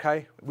 It's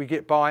okay. We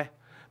get by.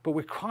 But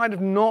we're kind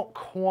of not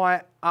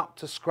quite up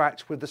to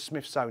scratch with the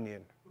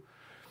Smithsonian.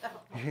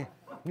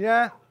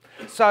 Yeah.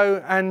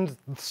 So, and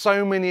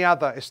so many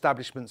other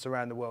establishments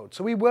around the world.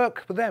 So we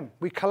work with them.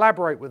 We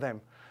collaborate with them.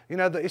 You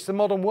know, it's the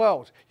modern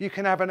world. You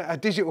can have a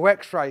digital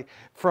X-ray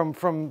from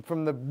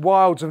the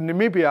wilds of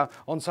Namibia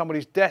on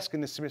somebody's desk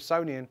in the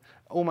Smithsonian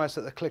almost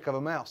at the click of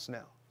a mouse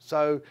now.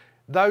 So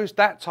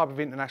that type of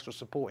international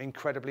support,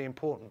 incredibly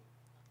important.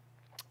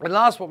 And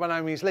last but by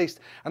no means least,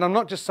 and I'm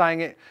not just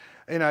saying it,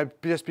 you know,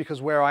 just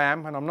because where I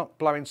am, and I'm not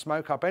blowing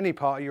smoke up any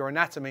part of your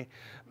anatomy,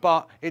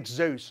 but it's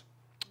zoos.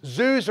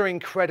 Zoos are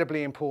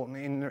incredibly important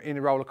in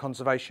the role of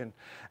conservation.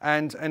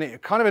 And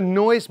it kind of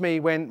annoys me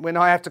when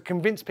I have to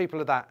convince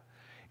people of that.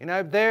 You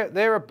know,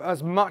 they're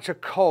as much a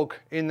cog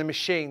in the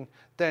machine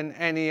than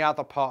any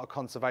other part of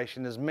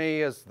conservation, as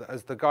me, as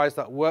the guys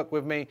that work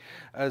with me,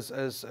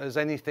 as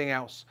anything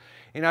else.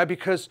 You know,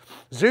 because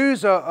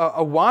zoos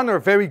are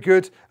very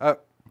good at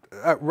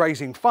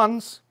raising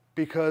funds,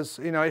 because,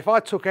 you know, if I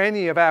took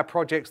any of our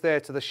projects there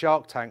to the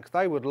Shark Tank,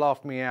 they would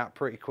laugh me out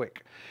pretty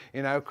quick,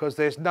 you know, because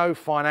there's no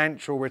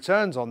financial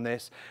returns on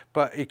this,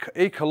 but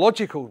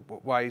ecological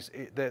ways,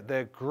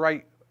 they're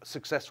great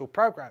successful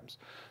programs.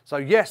 So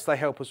yes, they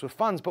help us with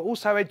funds, but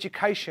also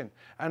education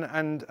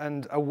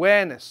and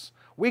awareness.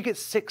 We get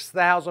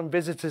 6,000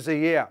 visitors a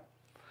year.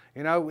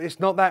 You know, it's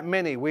not that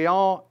many. We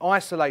are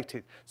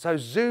isolated. So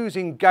zoos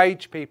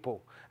engage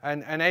people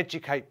and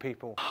educate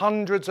people.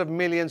 Hundreds of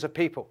millions of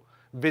people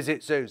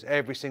visit zoos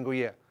every single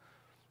year.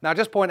 Now,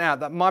 just point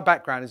out that my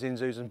background is in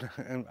zoos and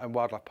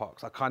wildlife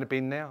parks. I've kind of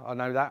been there. I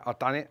know that. I've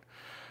done it.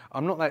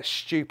 I'm not that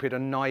stupid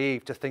and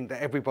naive to think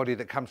that everybody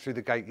that comes through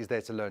the gate is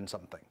there to learn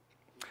something.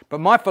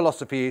 But my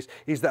philosophy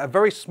is that a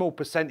very small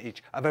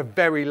percentage of a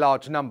very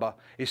large number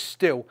is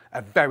still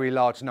a very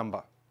large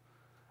number.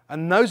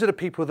 And those are the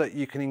people that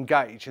you can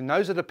engage, and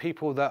those are the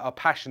people that are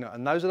passionate,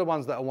 and those are the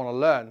ones that want to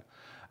learn,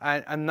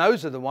 and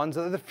those are the ones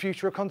that are the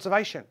future of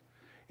conservation.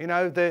 You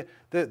know,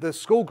 the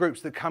school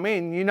groups that come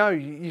in, you know,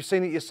 you've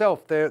seen it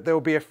yourself, there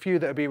will be a few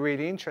that will be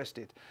really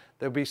interested.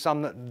 There'll be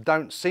some that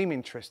don't seem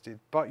interested,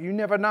 but you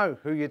never know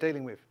who you're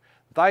dealing with.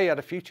 They are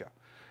the future.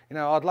 You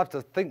know, I'd love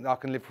to think that I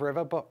can live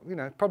forever, but, you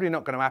know, probably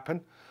not going to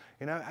happen.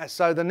 You know,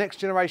 so the next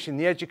generation,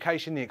 the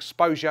education, the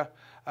exposure,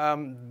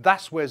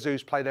 that's where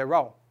zoos play their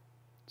role.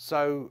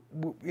 So,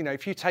 you know,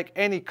 if you take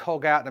any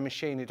cog out of the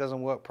machine, it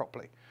doesn't work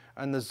properly.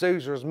 And the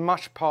zoos are as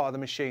much part of the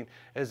machine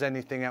as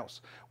anything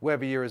else.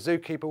 Whether you're a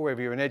zookeeper,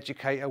 whether you're an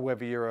educator,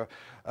 whether you're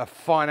a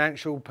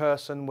financial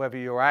person, whether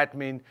you're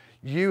admin,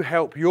 you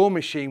help your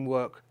machine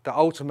work that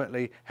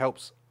ultimately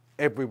helps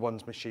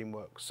everyone's machine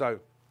work. So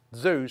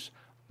zoos,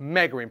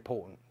 mega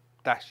important.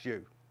 That's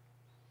you.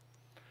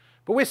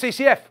 But we're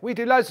CCF. We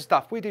do loads of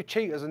stuff. We do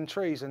cheetahs and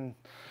trees and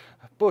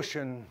bush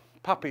and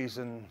puppies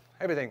and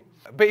everything.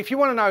 But if you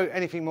want to know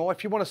anything more,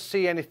 if you want to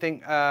see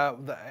anything,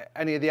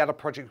 any of the other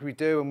projects we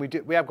do, and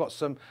we have got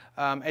some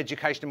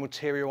educational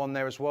material on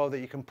there as well that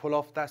you can pull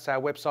off. That's our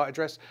website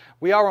address.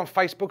 We are on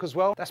Facebook as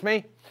well. That's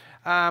me.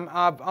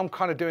 I'm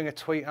kind of doing a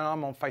tweet, and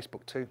I'm on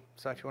Facebook too.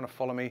 So if you want to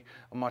follow me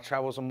on my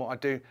travels and what I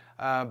do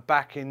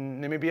back in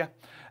Namibia,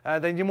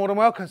 then you're more than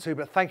welcome to.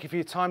 But thank you for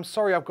your time.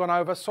 Sorry I've gone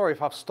over. Sorry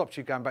if I've stopped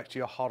you going back to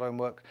your hard-earned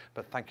work,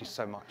 but thank you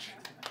so much.